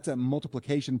the way, that's a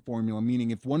multiplication formula,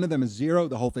 meaning if one of them is zero,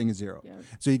 the whole thing is zero. Yeah.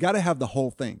 So you got to have the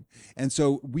whole thing. And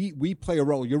so we play a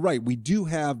role. You're right. We do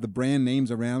have the brand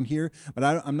names around here, but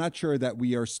I'm not sure that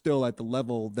we are still at the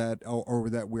level that, or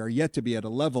that we are yet to be at a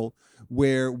level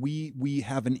where we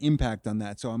have an impact on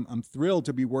that. So I'm thrilled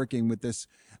to be working with this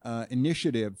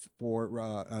initiative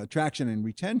for attraction and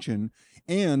retention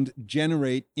and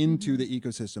generate into the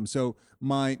ecosystem. So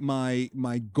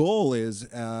my goal is,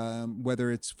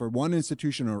 whether it's for one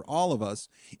institution or all of us,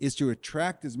 is to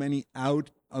attract as many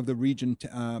out of the region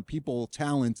people,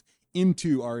 talents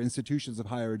into our institutions of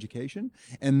higher education,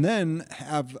 and then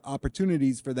have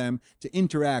opportunities for them to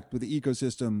interact with the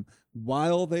ecosystem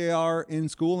while they are in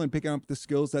school and picking up the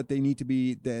skills that they need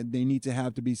to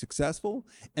have to be successful.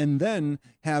 And then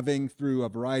having, through a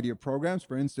variety of programs,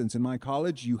 for instance, in my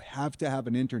college, you have to have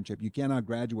an internship. You cannot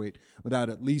graduate without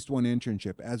at least one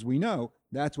internship. As we know,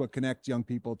 that's what connects young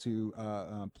people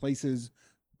to places,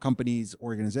 companies,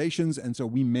 organizations, and so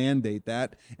we mandate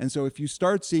that. And so if you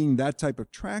start seeing that type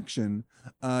of traction,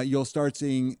 you'll start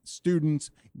seeing students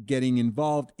getting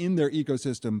involved in their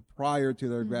ecosystem prior to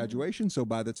their graduation. So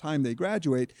by the time they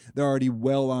graduate, they're already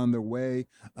well on their way.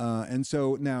 And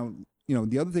so now,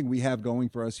 the other thing we have going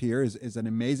for us here is an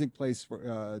amazing place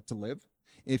for to live.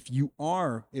 If you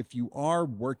are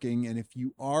working and if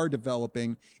you are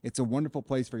developing, it's a wonderful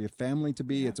place for your family to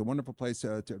be. Yeah. It's a wonderful place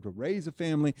to raise a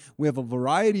family. We have a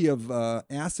variety of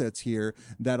assets here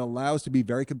that allows to be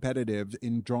very competitive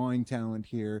in drawing talent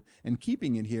here and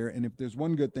keeping it here. And if there's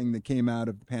one good thing that came out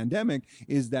of the pandemic,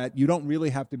 is that you don't really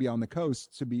have to be on the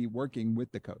coast to be working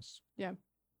with the coast. Yeah.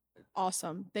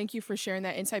 Awesome. Thank you for sharing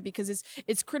that insight, because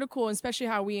it's critical, especially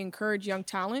how we encourage young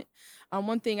talent.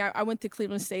 One thing, I went to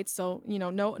Cleveland State, so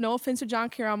no offense to John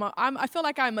Carroll. I feel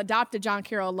like I'm adopted John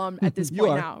Carroll alum at this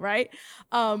point now, right?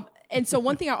 And so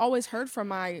one thing I always heard from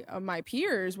my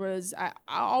peers was I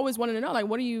always wanted to know, like,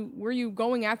 where are you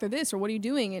going after this, or what are you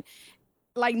doing? And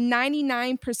like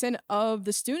 99% of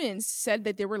the students said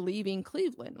that they were leaving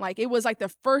Cleveland. Like, it was like the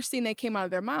first thing that came out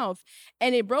of their mouth.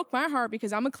 And it broke my heart,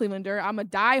 because I'm a Clevelander. I'm a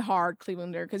diehard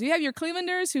Clevelander, because you have your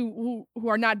Clevelanders who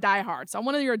are not diehard. So I'm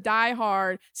one of your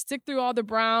diehard, stick through all the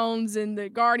Browns and the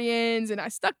Guardians, and I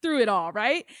stuck through it all,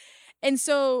 right? And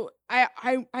so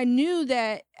I knew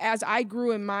that as I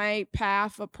grew in my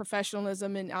path of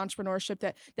professionalism and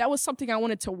entrepreneurship, that was something I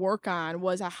wanted to work on,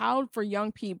 was how, for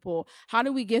young people, how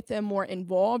do we get them more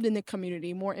involved in the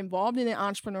community, more involved in the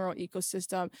entrepreneurial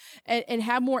ecosystem, and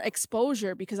have more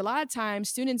exposure? Because a lot of times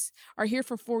students are here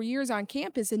for 4 years on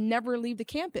campus and never leave the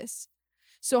campus.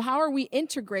 So how are we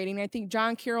integrating? I think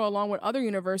John Carroll, along with other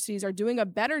universities, are doing a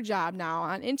better job now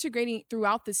on integrating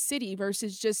throughout the city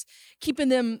versus just keeping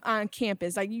them on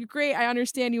campus. Like, you're great. I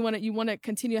understand you want to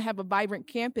continue to have a vibrant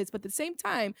campus, but at the same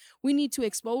time, we need to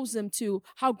expose them to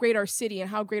how great our city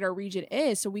and how great our region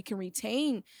is, so we can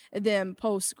retain them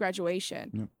post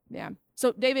graduation. Yep. Yeah.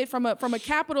 So David, from a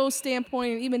capital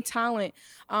standpoint and even talent,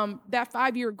 that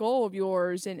 5-year goal of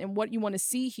yours and what you want to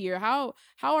see here, how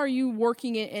are you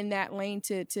working in that lane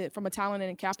to from a talent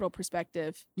and capital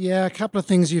perspective? Yeah, a couple of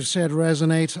things you've said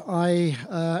resonate.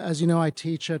 As you know, I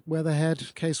teach at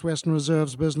Weatherhead, Case Western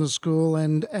Reserve's business school,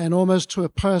 and almost to a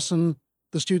person,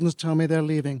 the students tell me they're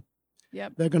leaving.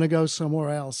 Yep. They're going to go somewhere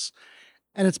else.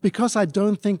 And it's because I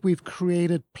don't think we've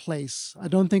created place. I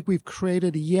don't think we've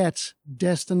created yet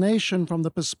destination from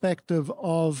the perspective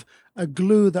of a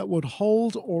glue that would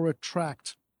hold or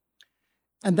attract.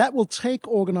 And that will take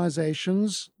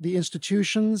organizations, the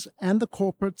institutions and the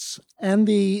corporates and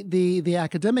the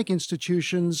academic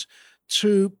institutions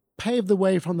to pave the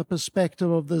way from the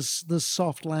perspective of this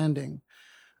soft landing.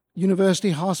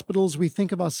 University hospitals, we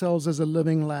think of ourselves as a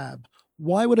living lab.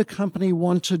 Why would a company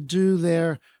want to do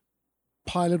their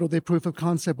pilot or their proof of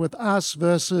concept with us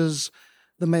versus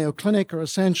the Mayo Clinic or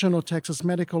Ascension or Texas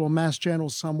Medical or Mass General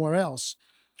somewhere else?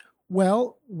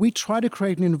 Well, we try to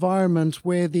create an environment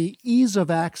where the ease of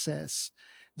access,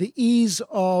 the ease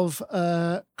of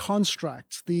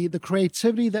construct, the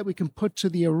creativity that we can put to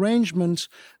the arrangement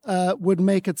would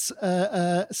make it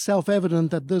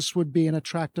self-evident that this would be an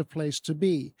attractive place to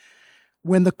be.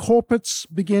 When the corporates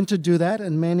begin to do that,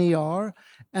 and many are,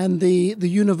 and the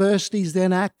universities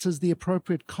then act as the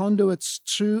appropriate conduits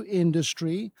to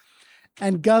industry,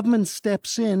 and government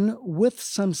steps in with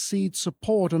some seed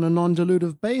support on a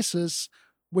non-dilutive basis,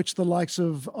 which the likes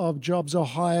of Jobs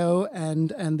Ohio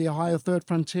and the Ohio Third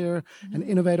Frontier and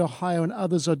Innovate Ohio and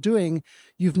others are doing,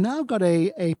 you've now got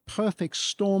a perfect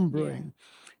storm brewing.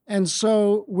 Yeah. And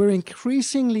so we're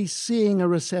increasingly seeing a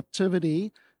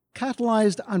receptivity,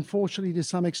 catalyzed, unfortunately, to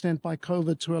some extent by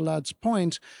COVID, to Elad's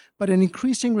point, but an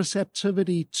increasing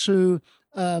receptivity to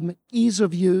ease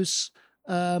of use,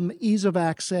 ease of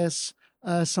access,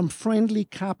 some friendly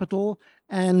capital,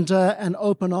 and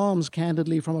open arms,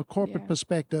 candidly, from a corporate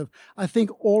perspective. I think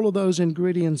all of those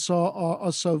ingredients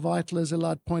are so vital, as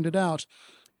Elad pointed out.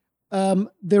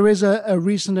 There is a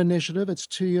recent initiative, it's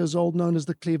 2 years old, known as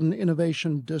the Cleveland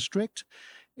Innovation District.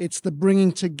 It's the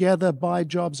bringing together by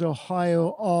Jobs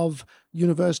Ohio of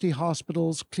university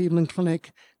hospitals, Cleveland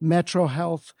Clinic, Metro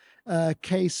Health,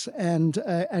 Case,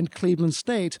 and Cleveland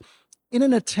State, in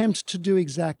an attempt to do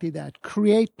exactly that,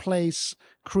 create place,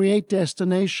 create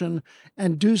destination,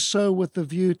 and do so with the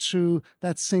view to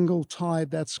that single tide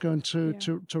that's going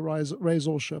to raise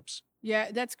all ships.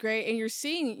 Yeah, that's great.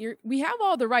 And we have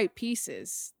all the right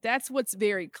pieces. That's what's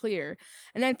very clear.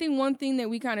 And I think one thing that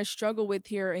we kind of struggle with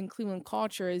here in Cleveland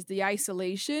culture is the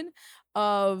isolation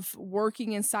of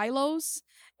working in silos,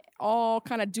 all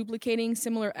kind of duplicating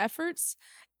similar efforts.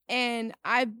 And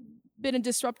I've been a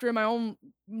disruptor in my own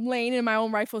lane, in my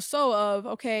own rightful so of,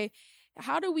 okay,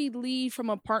 how do we lead from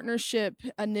a partnership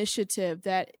initiative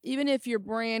that even if your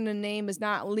brand and name is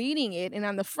not leading it and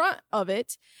on the front of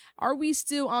it, are we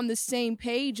still on the same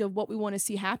page of what we want to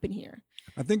see happen here?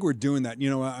 I think we're doing that. You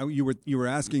know, you were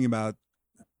asking about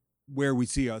where we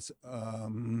see us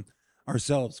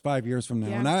ourselves 5 years from now.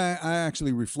 Yeah. And I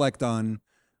actually reflect on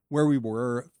where we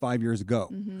were 5 years ago.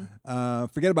 Mm-hmm.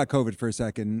 Forget about COVID for a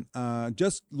second.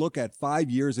 Just look at 5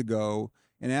 years ago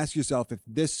and ask yourself if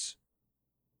this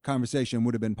conversation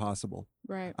would have been possible.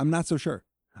 Right. I'm not so sure.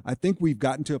 I think we've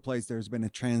gotten to a place, there's been a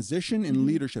transition in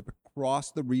leadership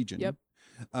across the region. Yep.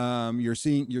 You're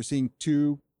seeing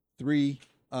 2, 3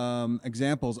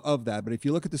 examples of that. But if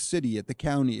you look at the city, at the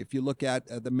county, if you look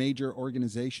at the major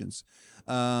organizations,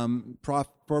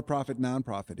 for-profit,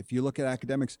 nonprofit, if you look at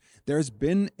academics, there's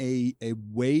been a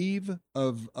wave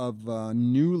of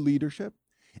new leadership.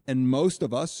 And most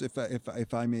of us,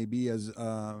 if I may be as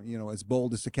as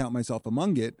bold as to count myself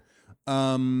among it,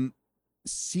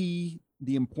 see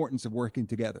the importance of working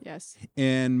together. Yes.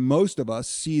 And most of us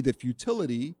see the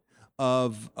futility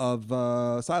of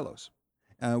silos.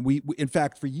 We in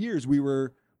fact, for years we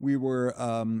were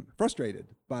frustrated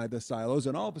by the silos,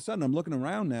 and all of a sudden I'm looking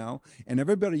around now, and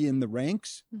everybody in the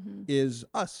ranks is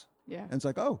us. Yeah. And it's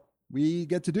like, oh, we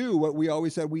get to do what we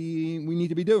always said we need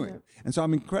to be doing. Right. And so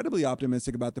I'm incredibly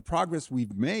optimistic about the progress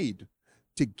we've made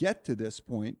to get to this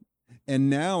point. And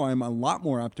now I'm a lot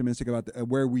more optimistic about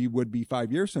where we would be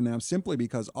 5 years from now, simply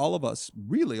because all of us,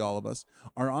 really all of us,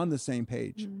 are on the same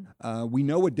page. We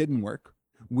know what didn't work.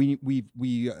 We've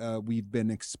been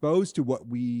exposed to what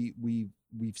we've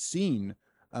seen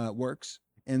works.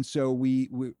 And so we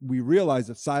realize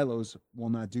that silos will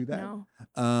not do that.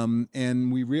 No.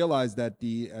 And we realize that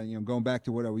going back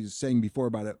to what I was saying before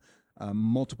about a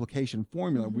multiplication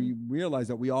formula, we realize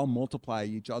that we all multiply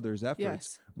each other's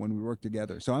efforts when we work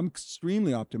together. So I'm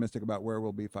extremely optimistic about where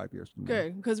we'll be 5 years from now.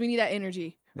 Good, because we need that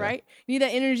energy, right? You need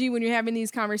that energy when you're having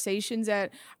these conversations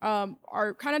that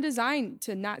are kind of designed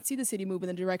to not see the city move in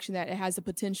the direction that it has the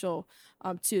potential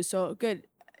to. So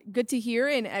good to hear,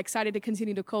 and excited to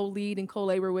continue to co-lead and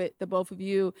co-labor with the both of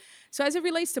you. So as it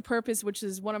relates to purpose, which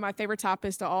is one of my favorite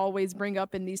topics to always bring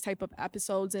up in these type of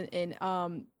episodes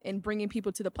and bringing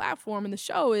people to the platform and the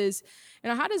show is,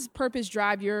 how does purpose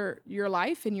drive your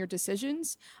life and your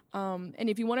decisions? And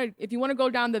if you want to go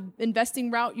down the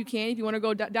investing route, you can. If you want to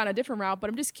go down a different route, but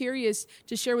I'm just curious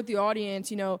to share with the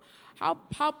audience,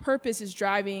 how purpose is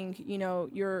driving,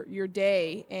 your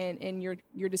day and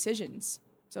your decisions.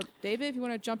 So David, if you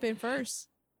want to jump in first.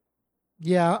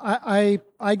 Yeah,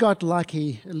 I got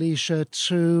lucky, Alicia,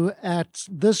 to at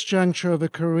this juncture of a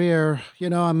career,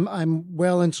 I'm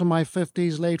well into my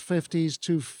 50s, late 50s,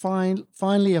 to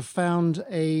finally have found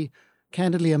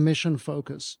candidly a mission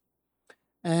focus.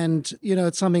 And,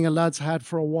 it's something Elad's had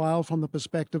for a while from the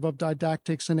perspective of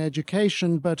didactics and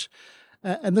education, but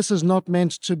and this is not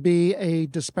meant to be a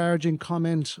disparaging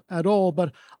comment at all,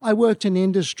 but I worked in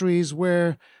industries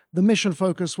where the mission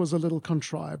focus was a little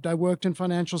contrived. I worked in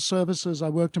financial services. I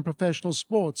worked in professional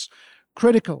sports.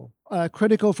 Critical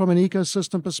from an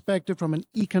ecosystem perspective, from an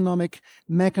economic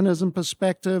mechanism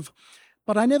perspective.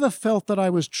 But I never felt that I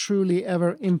was truly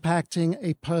ever impacting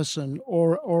a person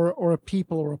or a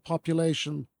people or a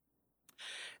population.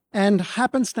 And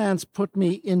happenstance put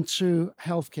me into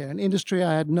healthcare, an industry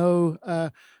I had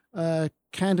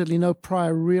candidly no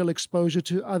prior real exposure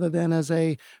to other than as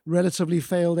a relatively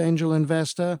failed angel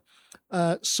investor.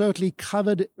 Certainly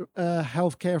covered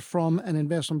healthcare from an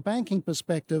investment banking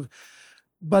perspective,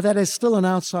 but that is still an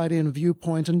outside-in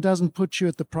viewpoint and doesn't put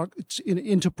you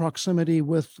into proximity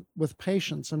with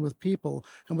patients and with people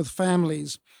and with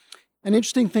families. An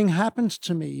interesting thing happened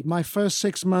to me. My first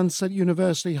 6 months at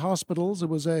university hospitals, it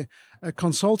was a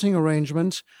consulting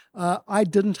arrangement. I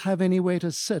didn't have anywhere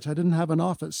to sit. I didn't have an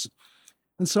office.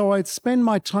 And so I'd spend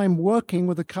my time working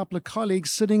with a couple of colleagues,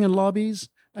 sitting in lobbies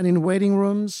and in waiting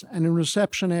rooms and in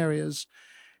reception areas.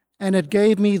 And it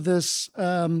gave me this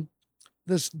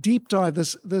deep dive,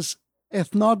 this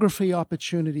ethnography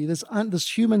opportunity,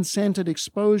 this human-centered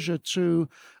exposure to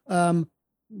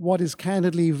what is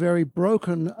candidly very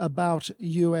broken about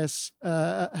U.S.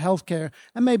 Healthcare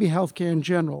and maybe healthcare in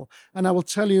general. And I will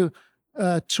tell you,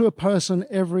 to a person,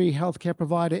 every healthcare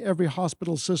provider, every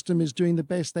hospital system is doing the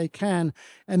best they can,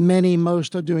 and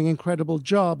most are doing incredible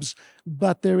jobs,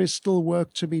 but there is still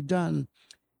work to be done.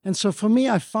 And so for me,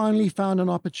 I finally found an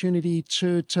opportunity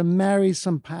to marry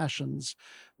some passions.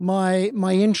 My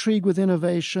intrigue with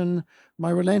innovation,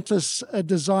 my relentless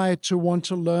desire to want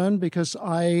to learn, because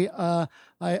I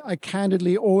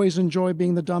candidly always enjoy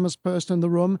being the dumbest person in the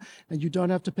room, and you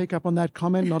don't have to pick up on that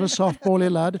comment, not a softball,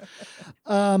 Elad.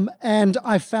 And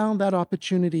I found that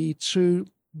opportunity to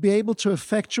be able to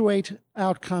effectuate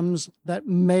outcomes that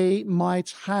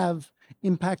might have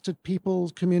impacted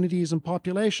people, communities, and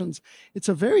populations. It's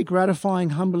a very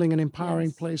gratifying, humbling, and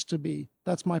empowering place to be.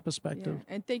 That's my perspective.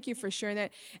 Yeah. And thank you for sharing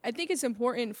that. I think it's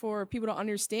important for people to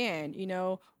understand,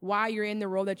 why you're in the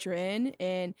role that you're in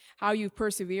and how you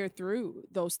persevere through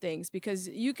those things, because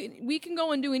we can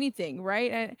go and do anything,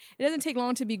 right? And it doesn't take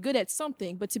long to be good at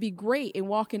something, but to be great and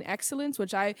walk in excellence,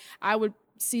 which I would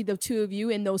see the two of you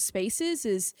in those spaces,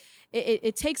 is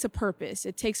it takes a purpose,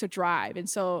 it takes a drive, and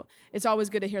so it's always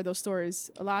good to hear those stories.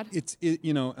 Elad?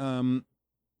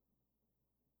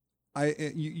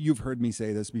 You've heard me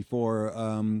say this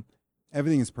before.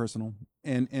 Everything is personal,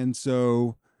 and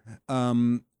so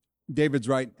David's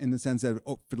right in the sense that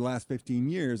for the last 15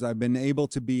 years, I've been able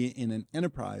to be in an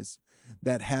enterprise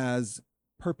that has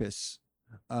purpose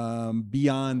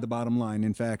beyond the bottom line.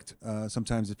 In fact,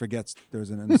 sometimes it forgets there's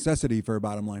a necessity for a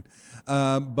bottom line.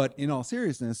 But in all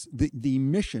seriousness, the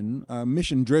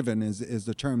mission driven is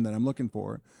the term that I'm looking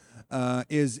for,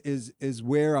 is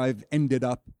where I've ended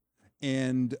up.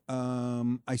 And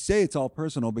I say it's all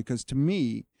personal because to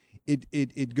me,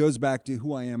 it goes back to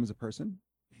who I am as a person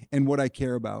and what I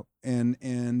care about. And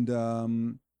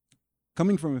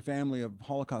coming from a family of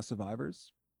Holocaust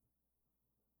survivors,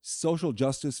 social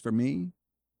justice for me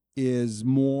is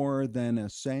more than a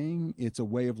saying, it's a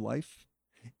way of life.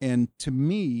 And to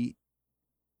me,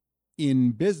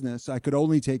 in business, I could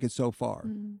only take it so far.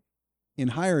 Mm-hmm. In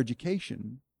higher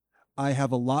education, I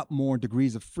have a lot more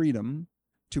degrees of freedom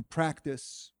to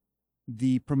practice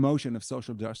the promotion of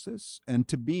social justice. And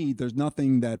to me, there's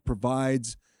nothing that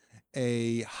provides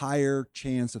a higher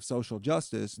chance of social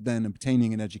justice than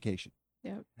obtaining an education.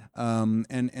 Yep.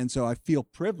 And so I feel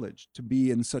privileged to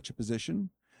be in such a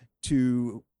position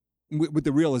with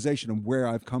the realization of where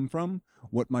I've come from,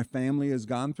 what my family has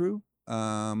gone through,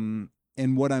 and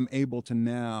what I'm able to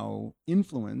now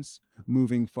influence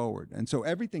moving forward. And so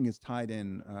everything is tied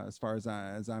in as far as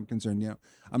I'm concerned.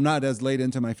 I'm not as late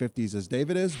into my 50s as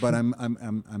David is, but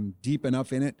I'm deep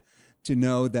enough in it to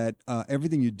know that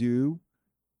everything you do,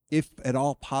 if at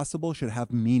all possible, should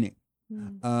have meaning.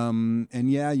 Mm. And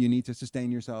you need to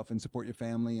sustain yourself and support your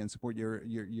family and support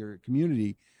your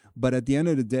community. But at the end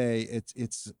of the day,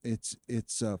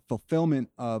 it's a fulfillment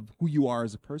of who you are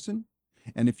as a person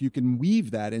And if you can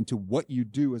weave that into what you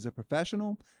do as a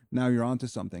professional, now you're onto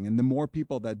something. And the more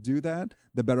people that do that,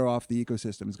 the better off the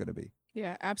ecosystem is going to be.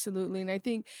 Yeah, absolutely. And I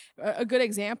think a good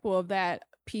example of that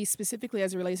piece specifically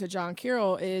as it relates to John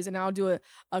Carroll is, and I'll do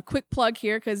a quick plug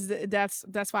here because that's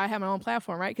why I have my own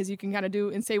platform, right? Because you can kind of do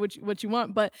and say what you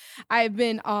want. But I've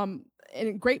been in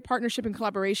a great partnership and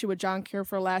collaboration with John Carroll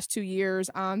for the last 2 years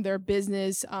on their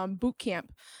business boot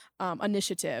camp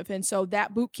initiative. And so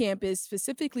that boot camp is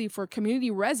specifically for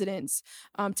community residents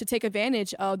to take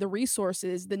advantage of the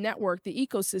resources, the network, the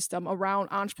ecosystem around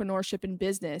entrepreneurship and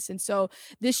business. And so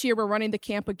this year we're running the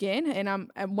camp again, and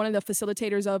I'm one of the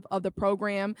facilitators of the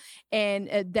program, and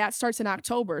that starts in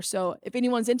October. So if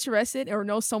anyone's interested or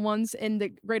knows someone's in the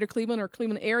greater Cleveland or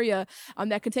Cleveland area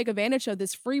that can take advantage of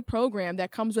this free program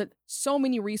that comes with so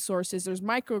many resources, there's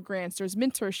micro grants, there's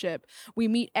mentorship. We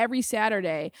meet every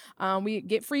Saturday. We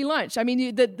get free lunch. I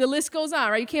mean, the list goes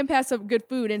on, right? You can't pass up good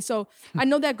food. And so I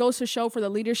know that goes to show for the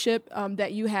leadership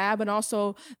that you have, and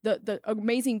also the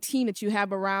amazing team that you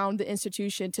have around the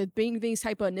institution to bring these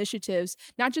type of initiatives,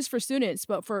 not just for students,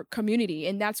 but for community.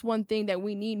 And that's one thing that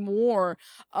we need more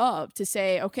of, to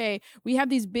say, okay, we have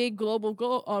these big global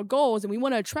goals and we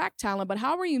want to attract talent, but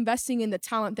how are we investing in the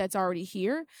talent that's already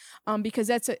here? Because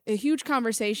that's a huge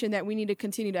conversation that we need to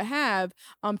continue to have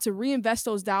to reinvest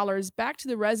those dollars back to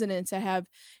the residents that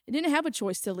didn't have a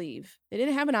choice to leave. They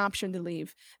didn't have an option to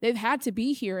leave. They've had to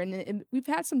be here. And we've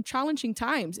had some challenging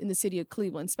times in the city of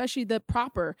Cleveland, especially the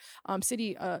proper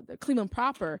city, Cleveland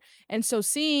proper. And so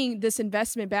seeing this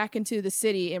investment back into the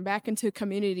city and back into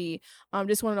community,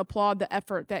 just want to applaud the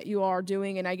effort that you are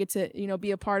doing. And I get to,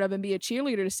 be a part of and be a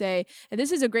cheerleader to say, and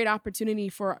this is a great opportunity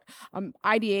for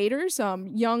ideators,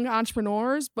 young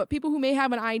entrepreneurs, but people who may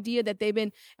have an idea that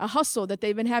a hustle that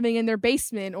they've been having in their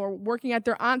basement or working at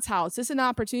their aunt's house. This is an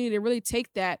opportunity to really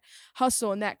take that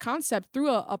hustle and that concept through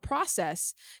a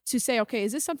process to say, okay,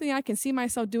 is this something I can see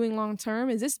myself doing long term?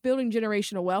 Is this building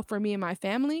generational wealth for me and my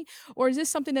family? Or is this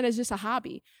something that is just a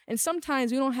hobby? And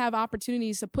sometimes we don't have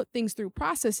opportunities to put things through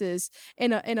processes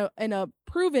in a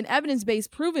proven,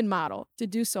 evidence-based proven model to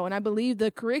do so. And I believe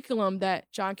the curriculum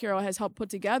that John Carroll has helped put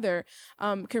together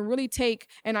can really take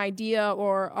an idea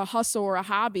or a hustle or a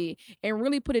hobby and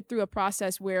really put it through a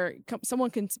process where someone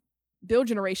can build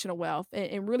generational wealth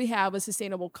and really have a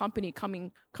sustainable company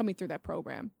coming through that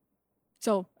program.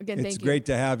 So again, thank you. It's great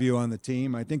to have you on the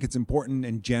team. I think it's important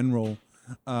in general,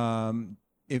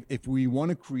 if we want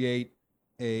to create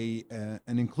an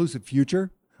inclusive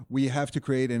future, we have to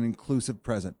create an inclusive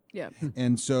present. Yeah.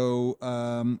 And so,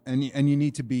 and you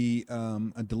need to be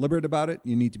deliberate about it.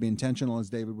 You need to be intentional,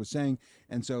 as David was saying.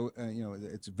 And so,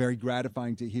 it's very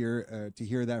gratifying to hear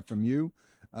that from you.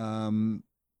 And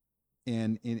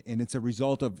it's a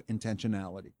result of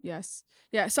intentionality. Yes.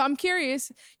 Yeah. So I'm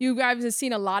curious, you guys have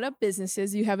seen a lot of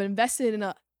businesses. You have invested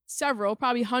in several,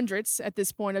 probably hundreds at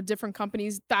this point of different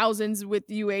companies, thousands with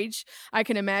UH, I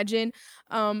can imagine.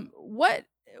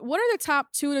 What are the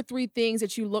top 2 to 3 things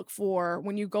that you look for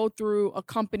when you go through a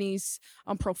company's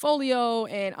portfolio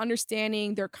and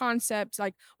understanding their concepts?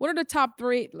 Like, what are the top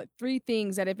three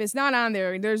things that if it's not on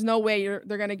there, there's no way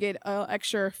they're going to get an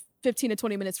extra 15 to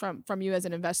 20 minutes from you as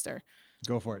an investor?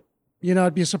 Go for it.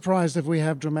 I'd be surprised if we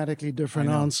have dramatically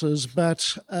different answers.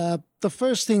 But the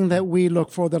first thing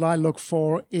that I look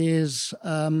for is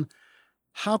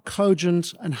how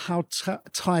cogent and how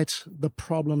tight the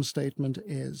problem statement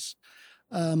is.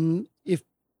 If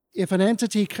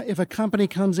a company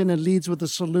comes in and leads with a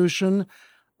solution,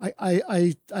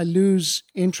 I lose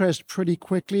interest pretty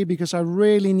quickly because I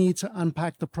really need to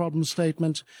unpack the problem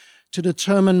statement to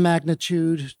determine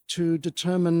magnitude, to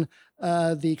determine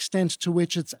the extent to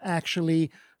which it's actually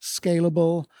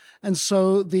scalable. And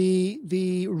so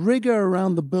the rigor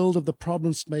around the build of the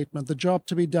problem statement, the job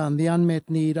to be done, the unmet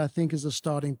need, I think is a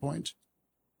starting point.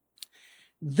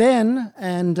 Then,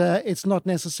 and it's not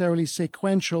necessarily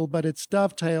sequential, but it's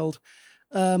dovetailed,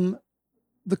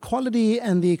 the quality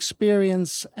and the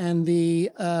experience and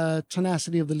the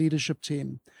tenacity of the leadership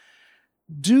team.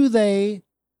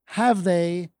 Have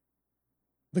they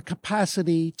the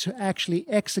capacity to actually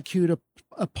execute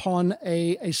upon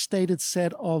a stated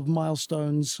set of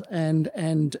milestones and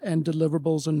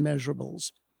deliverables and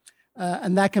measurables?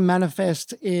 And that can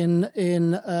manifest in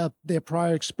their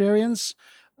prior experience.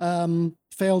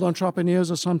 Failed entrepreneurs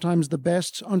are sometimes the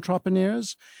best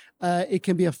entrepreneurs. It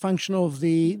can be a function of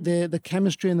the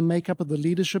chemistry and the makeup of the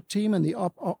leadership team and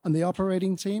the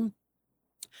operating team.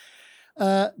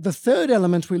 The third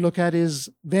element we look at is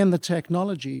then the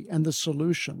technology and the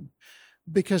solution,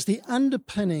 because the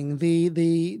underpinning, the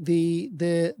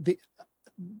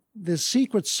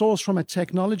secret sauce from a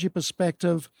technology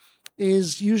perspective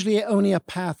is usually only a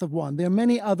path of one. There are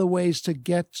many other ways to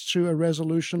get to a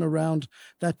resolution around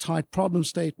that tight problem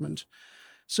statement.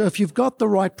 So if you've got the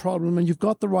right problem and you've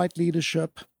got the right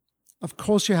leadership, of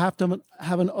course you have to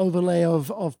have an overlay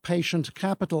of patient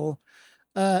capital.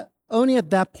 Only at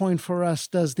that point for us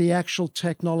does the actual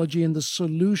technology and the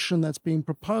solution that's being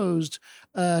proposed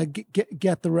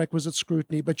get the requisite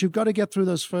scrutiny. But you've got to get through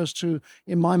those first two,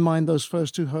 in my mind, those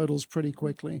first two hurdles pretty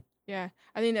quickly. Yeah,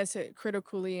 I think that's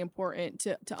critically important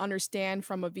to understand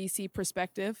from a VC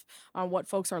perspective on what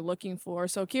folks are looking for.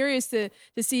 So curious to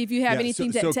see if you have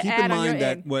anything to add on your end. So keep in mind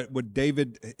that what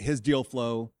David, his deal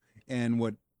flow and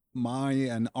what my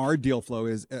and our deal flow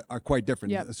is are quite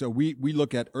different. Yep. So we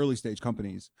look at early stage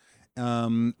companies.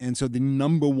 And so the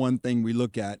number one thing we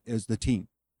look at is the team.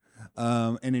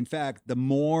 And in fact, the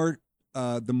more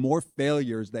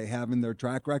failures they have in their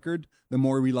track record, the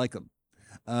more we like them,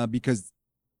 because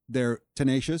they're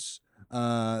tenacious.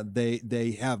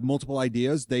 They have multiple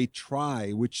ideas. They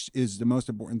try, which is the most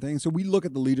important thing. So we look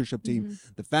at the leadership team,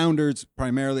 the founders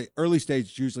primarily. Early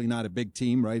stage is usually not a big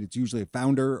team, right? It's usually a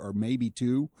founder or maybe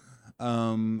two.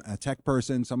 A tech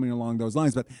person, something along those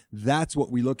lines. But that's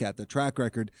what we look at, the track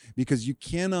record, because you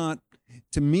cannot,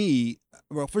 to me,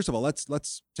 well, first of all,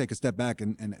 let's take a step back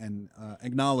and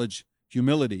acknowledge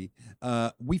humility.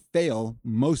 We fail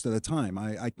most of the time.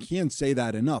 I can't say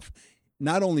that enough.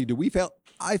 Not only do we fail,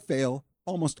 I fail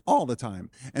almost all the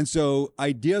time. And so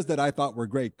ideas that I thought were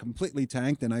great completely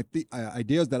tanked, and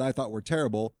ideas that I thought were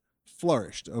terrible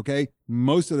flourished. Okay,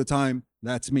 most of the time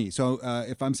that's me. So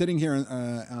if I'm sitting here,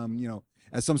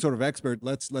 as some sort of expert,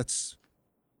 let's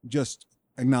just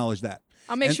acknowledge that.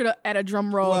 I'll make sure to add a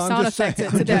drum roll sound effect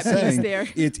to that piece there.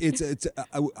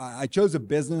 I chose a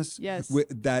business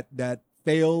that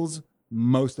fails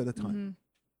most of the time,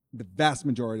 the vast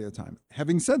majority of the time.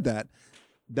 Having said that,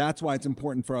 that's why it's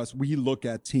important for us. We look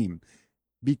at team.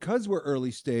 Because we're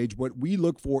early stage, what we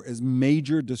look for is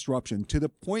major disruption to the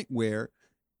point where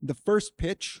the first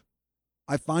pitch,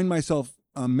 I find myself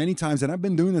many times, and I've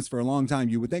been doing this for a long time.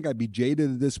 You would think I'd be jaded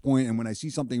at this point, and when I see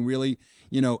something really,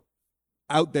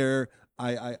 out there,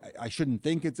 I shouldn't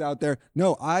think it's out there.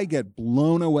 No, I get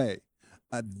blown away.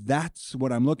 That's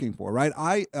what I'm looking for, right?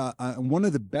 One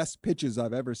of the best pitches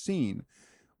I've ever seen,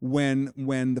 when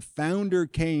the founder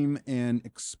came and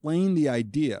explained the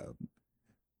idea.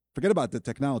 Forget about the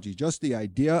technology, just the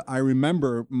idea. I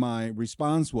remember my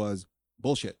response was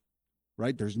bullshit.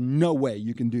 Right? There's no way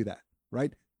you can do that,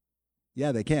 right?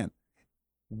 Yeah, they can.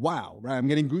 Wow, right? I'm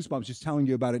getting goosebumps just telling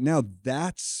you about it now.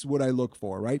 That's what I look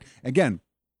for, right? Again,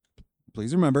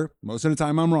 please remember, most of the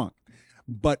time I'm wrong.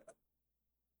 But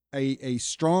a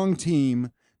strong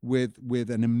team with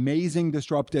an amazing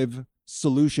disruptive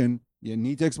solution. You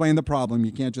need to explain the problem.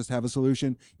 You can't just have a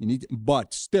solution.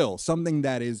 But still something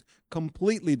that is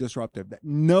completely disruptive that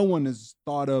no one has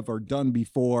thought of or done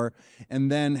before,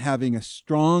 and then having a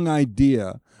strong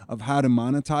idea of how to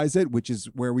monetize it, which is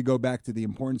where we go back to the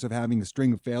importance of having a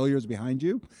string of failures behind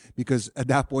you, because at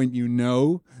that point you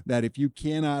know that if you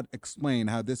cannot explain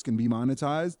how this can be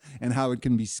monetized and how it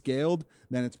can be scaled,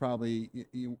 then it's probably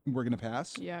we're going to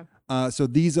pass. Yeah. So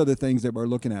these are the things that we're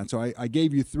looking at. So I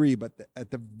gave you three, but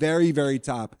at the very, very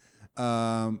top,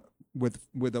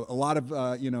 with a lot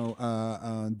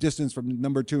of distance from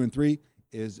number 2 and 3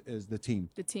 is the team.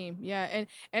 The team, yeah,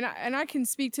 and I can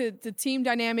speak to the team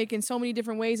dynamic in so many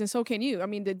different ways, and so can you. I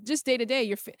mean, just day to day,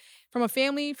 you're from a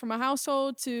family, from a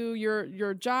household, to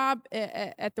your job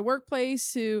at the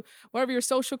workplace, to whatever your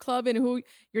social club and who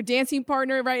your dancing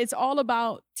partner, right? It's all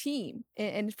about team,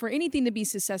 and for anything to be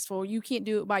successful, you can't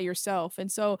do it by yourself.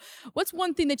 And so, what's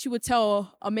one thing that you would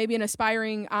tell maybe an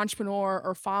aspiring entrepreneur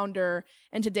or founder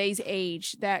in today's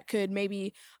age that could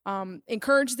maybe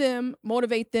encourage them,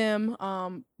 motivate them,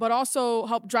 but also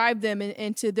help drive them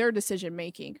into their decision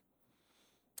making?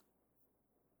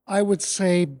 I would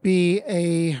say be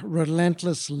a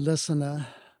relentless listener,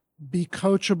 be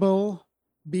coachable,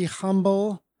 be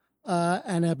humble,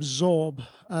 and absorb.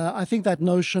 I think that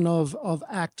notion of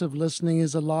active listening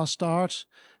is a lost art.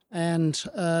 And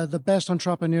the best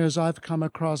entrepreneurs I've come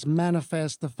across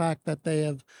manifest the fact that they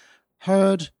have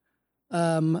heard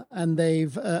and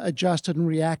they've adjusted and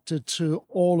reacted to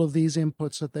all of these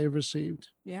inputs that they've received.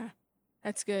 Yeah,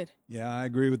 that's good. Yeah, I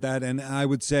agree with that. And I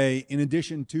would say, in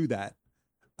addition to that,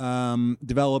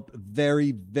 develop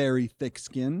very, very thick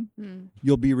skin.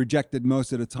 You'll be rejected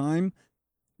most of the time.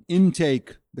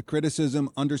 Intake the criticism,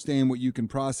 understand what you can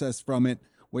process from it,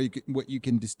 what you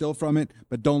can distill from it,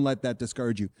 but don't let that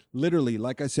discourage you. Literally,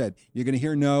 like I said, you're going to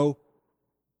hear no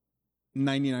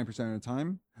 99% of the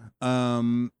time.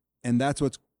 And that's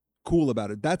what's cool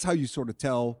about it. That's how you sort of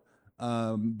tell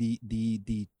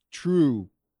the true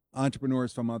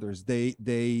entrepreneurs from others.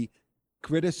 They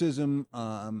criticism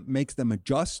makes them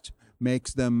adjust,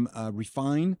 makes them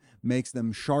refine, makes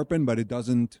them sharpen, but it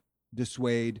doesn't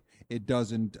dissuade, it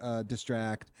doesn't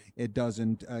distract, it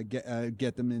doesn't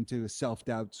get them into a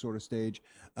self-doubt sort of stage.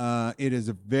 It is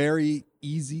a very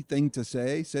easy thing to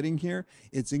say sitting here.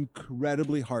 It's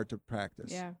incredibly hard to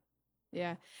practice. Yeah.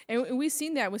 Yeah. And we've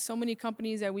seen that with so many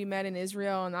companies that we met in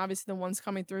Israel, and obviously the ones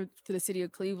coming through to the city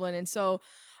of Cleveland. And so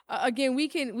again, we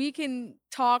can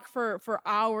talk for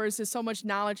hours. There's so much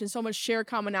knowledge and so much shared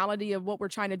commonality of what we're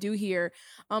trying to do here.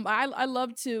 I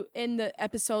love to end the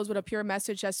episodes with a pure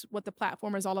message. That's what the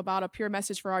platform is all about, a pure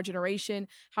message for our generation,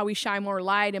 how we shine more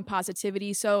light and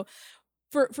positivity. So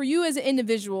for you as an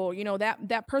individual, you know,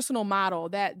 that personal model,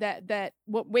 that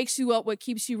what wakes you up, what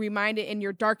keeps you reminded in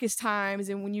your darkest times,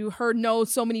 and when you heard no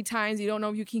so many times, you don't know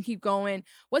if you can keep going.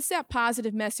 What's that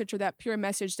positive message or that pure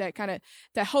message that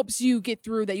that helps you get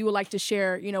through, that you would like to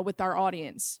share, you know, with our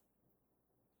audience?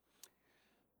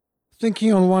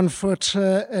 Thinking on one foot,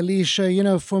 Alicia, you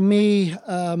know, for me,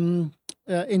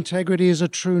 integrity is a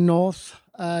true north.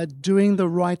 Doing the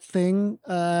right thing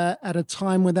at a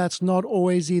time when that's not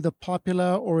always either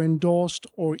popular or endorsed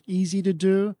or easy to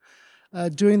do.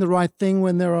 Doing the right thing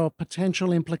when there are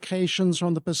potential implications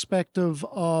from the perspective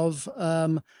of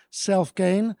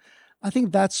self-gain. I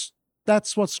think that's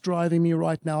what's driving me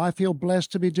right now. I feel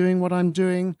blessed to be doing what I'm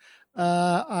doing.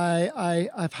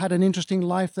 I've had an interesting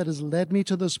life that has led me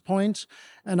to this point,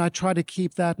 and I try to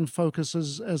keep that and focus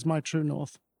as my true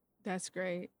north. That's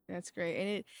great. That's great.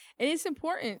 And it's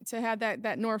important to have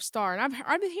that North Star. And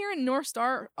I've been hearing North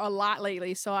Star a lot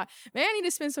lately. So I need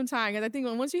to spend some time, because I think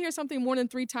once you hear something more than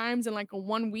 3 times in like a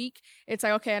 1 week, it's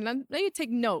like, okay, and then you take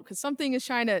note, because something is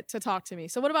trying to talk to me.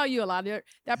 So what about you, Elad?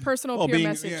 That personal pure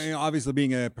message? You know, obviously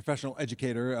being a professional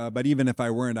educator, but even if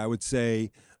I weren't, I would say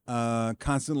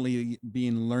constantly be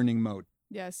in learning mode.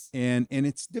 Yes. And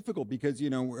it's difficult because, you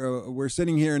know, we're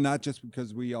sitting here not just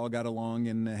because we all got along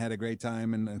and had a great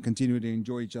time and continue to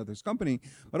enjoy each other's company,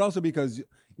 but also because,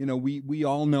 you know, we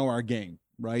all know our game,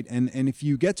 right? And if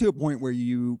you get to a point where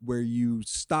you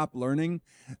stop learning,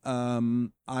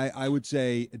 I would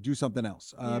say do something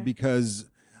else, because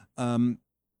being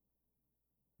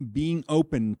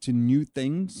open to new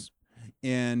things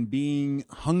and being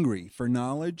hungry for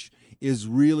knowledge is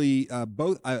really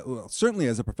both, certainly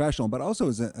as a professional, but also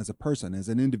as a person, as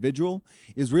an individual,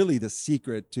 is really the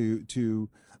secret to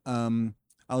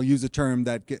I'll use a term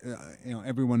that you know,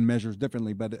 everyone measures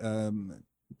differently, but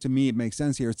to me it makes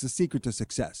sense here. It's the secret to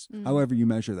success, however you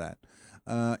measure that.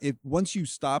 If once you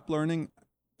stop learning,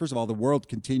 first of all, the world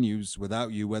continues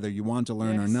without you, whether you want to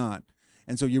learn or not.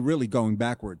 And so you're really going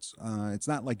backwards. It's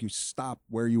not like you stop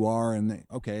where you are and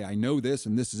okay, I know this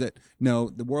and this is it. No,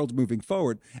 the world's moving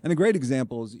forward. And a great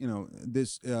example is, you know,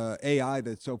 this AI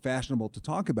that's so fashionable to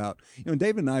talk about. You know,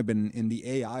 David and I have been in the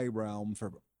AI realm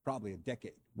for probably a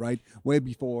decade, right? Way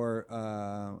before,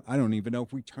 I don't even know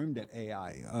if we termed it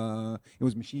AI. It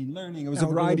was machine learning. It was a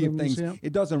variety of things. Yeah.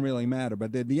 It doesn't really matter.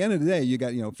 But at the end of the day, you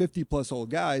got, you know, 50 plus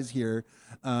old guys here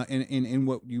in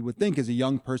what you would think is a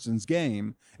young person's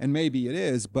game. And maybe it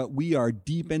is, but we are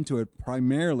deep into it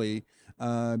primarily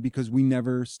because we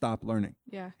never stop learning.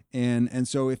 Yeah. And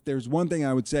so if there's one thing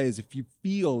I would say is, if you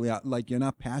feel like you're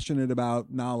not passionate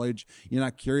about knowledge, you're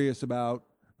not curious about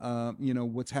you know,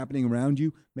 what's happening around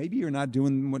you, maybe you're not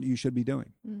doing what you should be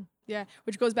doing. Yeah,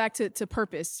 which goes back to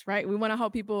purpose, right? We want to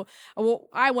help people. Well,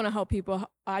 I want to help people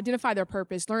identify their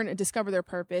purpose, learn and discover their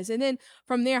purpose. And then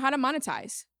from there, how to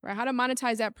monetize, right? How to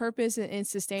monetize that purpose and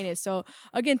sustain it. So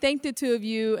again, thank the two of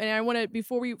you. And I want to,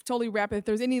 before we totally wrap it, if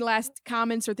there's any last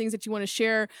comments or things that you want to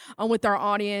share with our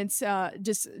audience,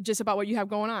 just about what you have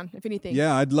going on, if anything.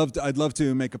 Yeah, I'd love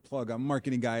to make a plug. I'm a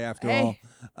marketing guy after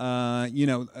all. You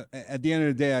know, at the end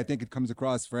of the day, I think it comes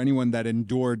across for anyone that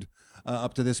endured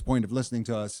up to this point of listening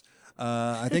to us.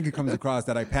 I think it comes across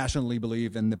that I passionately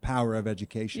believe in the power of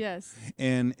education. Yes.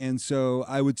 And so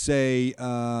I would say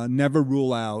never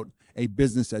rule out a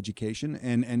business education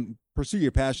and pursue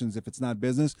your passions if it's not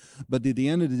business. But at the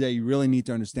end of the day, you really need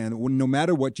to understand that no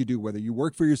matter what you do, whether you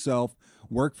work for yourself,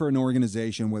 work for an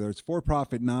organization, whether it's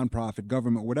for-profit, non-profit,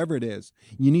 government, whatever it is,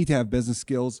 you need to have business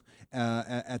skills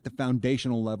at the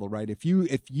foundational level, right? If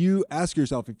you ask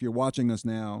yourself, if you're watching us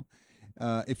now,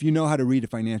 if you know how to read a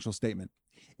financial statement,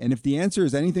 and if the answer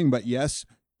is anything but yes,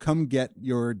 come get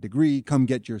your degree, come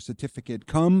get your certificate,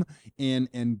 come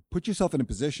and put yourself in a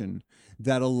position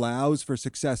that allows for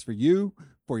success for you,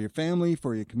 for your family,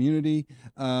 for your community.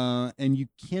 And you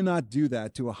cannot do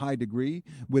that to a high degree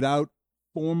without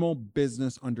formal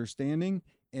business understanding.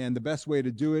 And the best way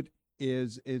to do it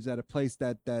is at a place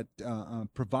that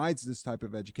provides this type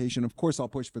of education. Of course, I'll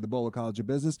push for the Bowler College of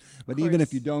Business, but even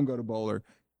if you don't go to Bowler,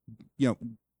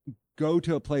 go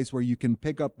to a place where you can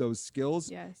pick up those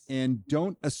skills. Yes. And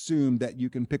don't assume that you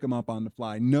can pick them up on the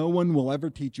fly. No one will ever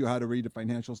teach you how to read a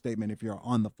financial statement if you're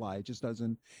on the fly. It just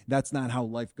doesn't. That's not how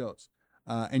life goes.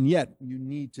 And yet you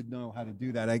need to know how to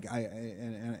do that.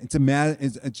 And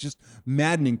it's just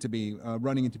maddening to be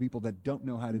running into people that don't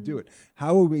know how to do it.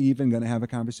 How are we even going to have a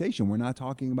conversation? We're not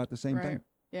talking about the same thing.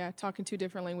 Yeah, talking two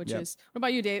different languages. Yep. What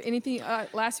about you, Dave? Anything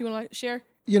last you want to share?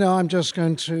 I'm just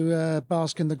going to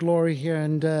bask in the glory here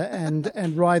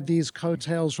and ride these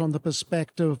coattails from the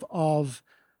perspective of,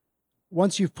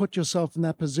 once you've put yourself in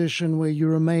that position where you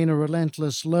remain a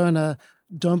relentless learner,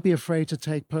 don't be afraid to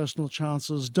take personal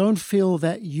chances. Don't feel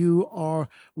that you are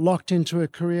locked into a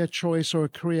career choice or a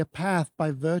career path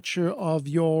by virtue of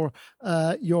your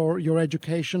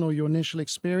education or your initial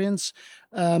experience.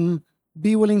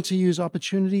 Be willing to use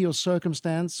opportunity or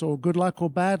circumstance or good luck or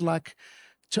bad luck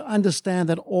to understand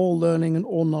that all learning and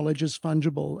all knowledge is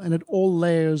fungible and it all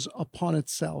layers upon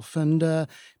itself. And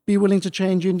be willing to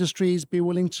change industries, be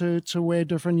willing to wear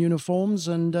different uniforms.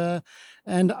 And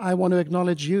I want to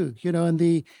acknowledge you, and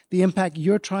the impact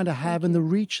you're trying to have and the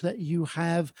reach that you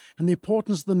have and the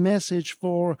importance of the message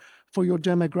for your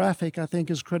demographic, I think,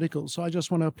 is critical. So I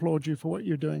just want to applaud you for what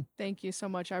you're doing. Thank you so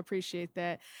much. I appreciate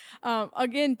that.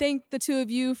 Again, thank the two of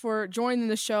you for joining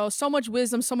the show. So much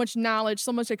wisdom, so much knowledge,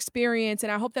 so much experience.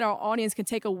 And I hope that our audience can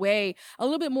take away a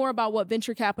little bit more about what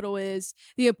venture capital is,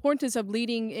 the importance of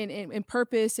leading in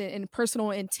purpose and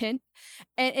personal intent,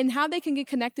 and how they can get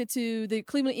connected to the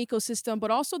Cleveland ecosystem,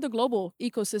 but also the global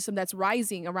ecosystem that's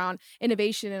rising around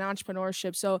innovation and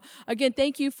entrepreneurship. So again,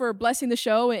 thank you for blessing the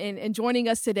show and joining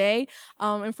us today.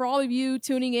 And for all of you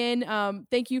tuning in,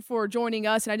 thank you for joining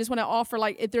us. And I just want to offer,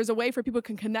 if there's a way for people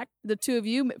can connect the two of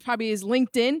you, probably is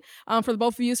LinkedIn for the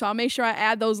both of you. So I'll make sure I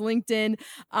add those LinkedIn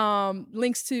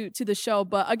links to the show.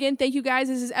 But again, thank you guys.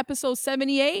 This is episode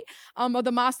 78 of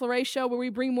the Maslow Show, where we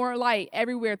bring more light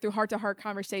everywhere through heart-to-heart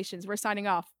conversations. We're signing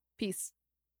off. Peace.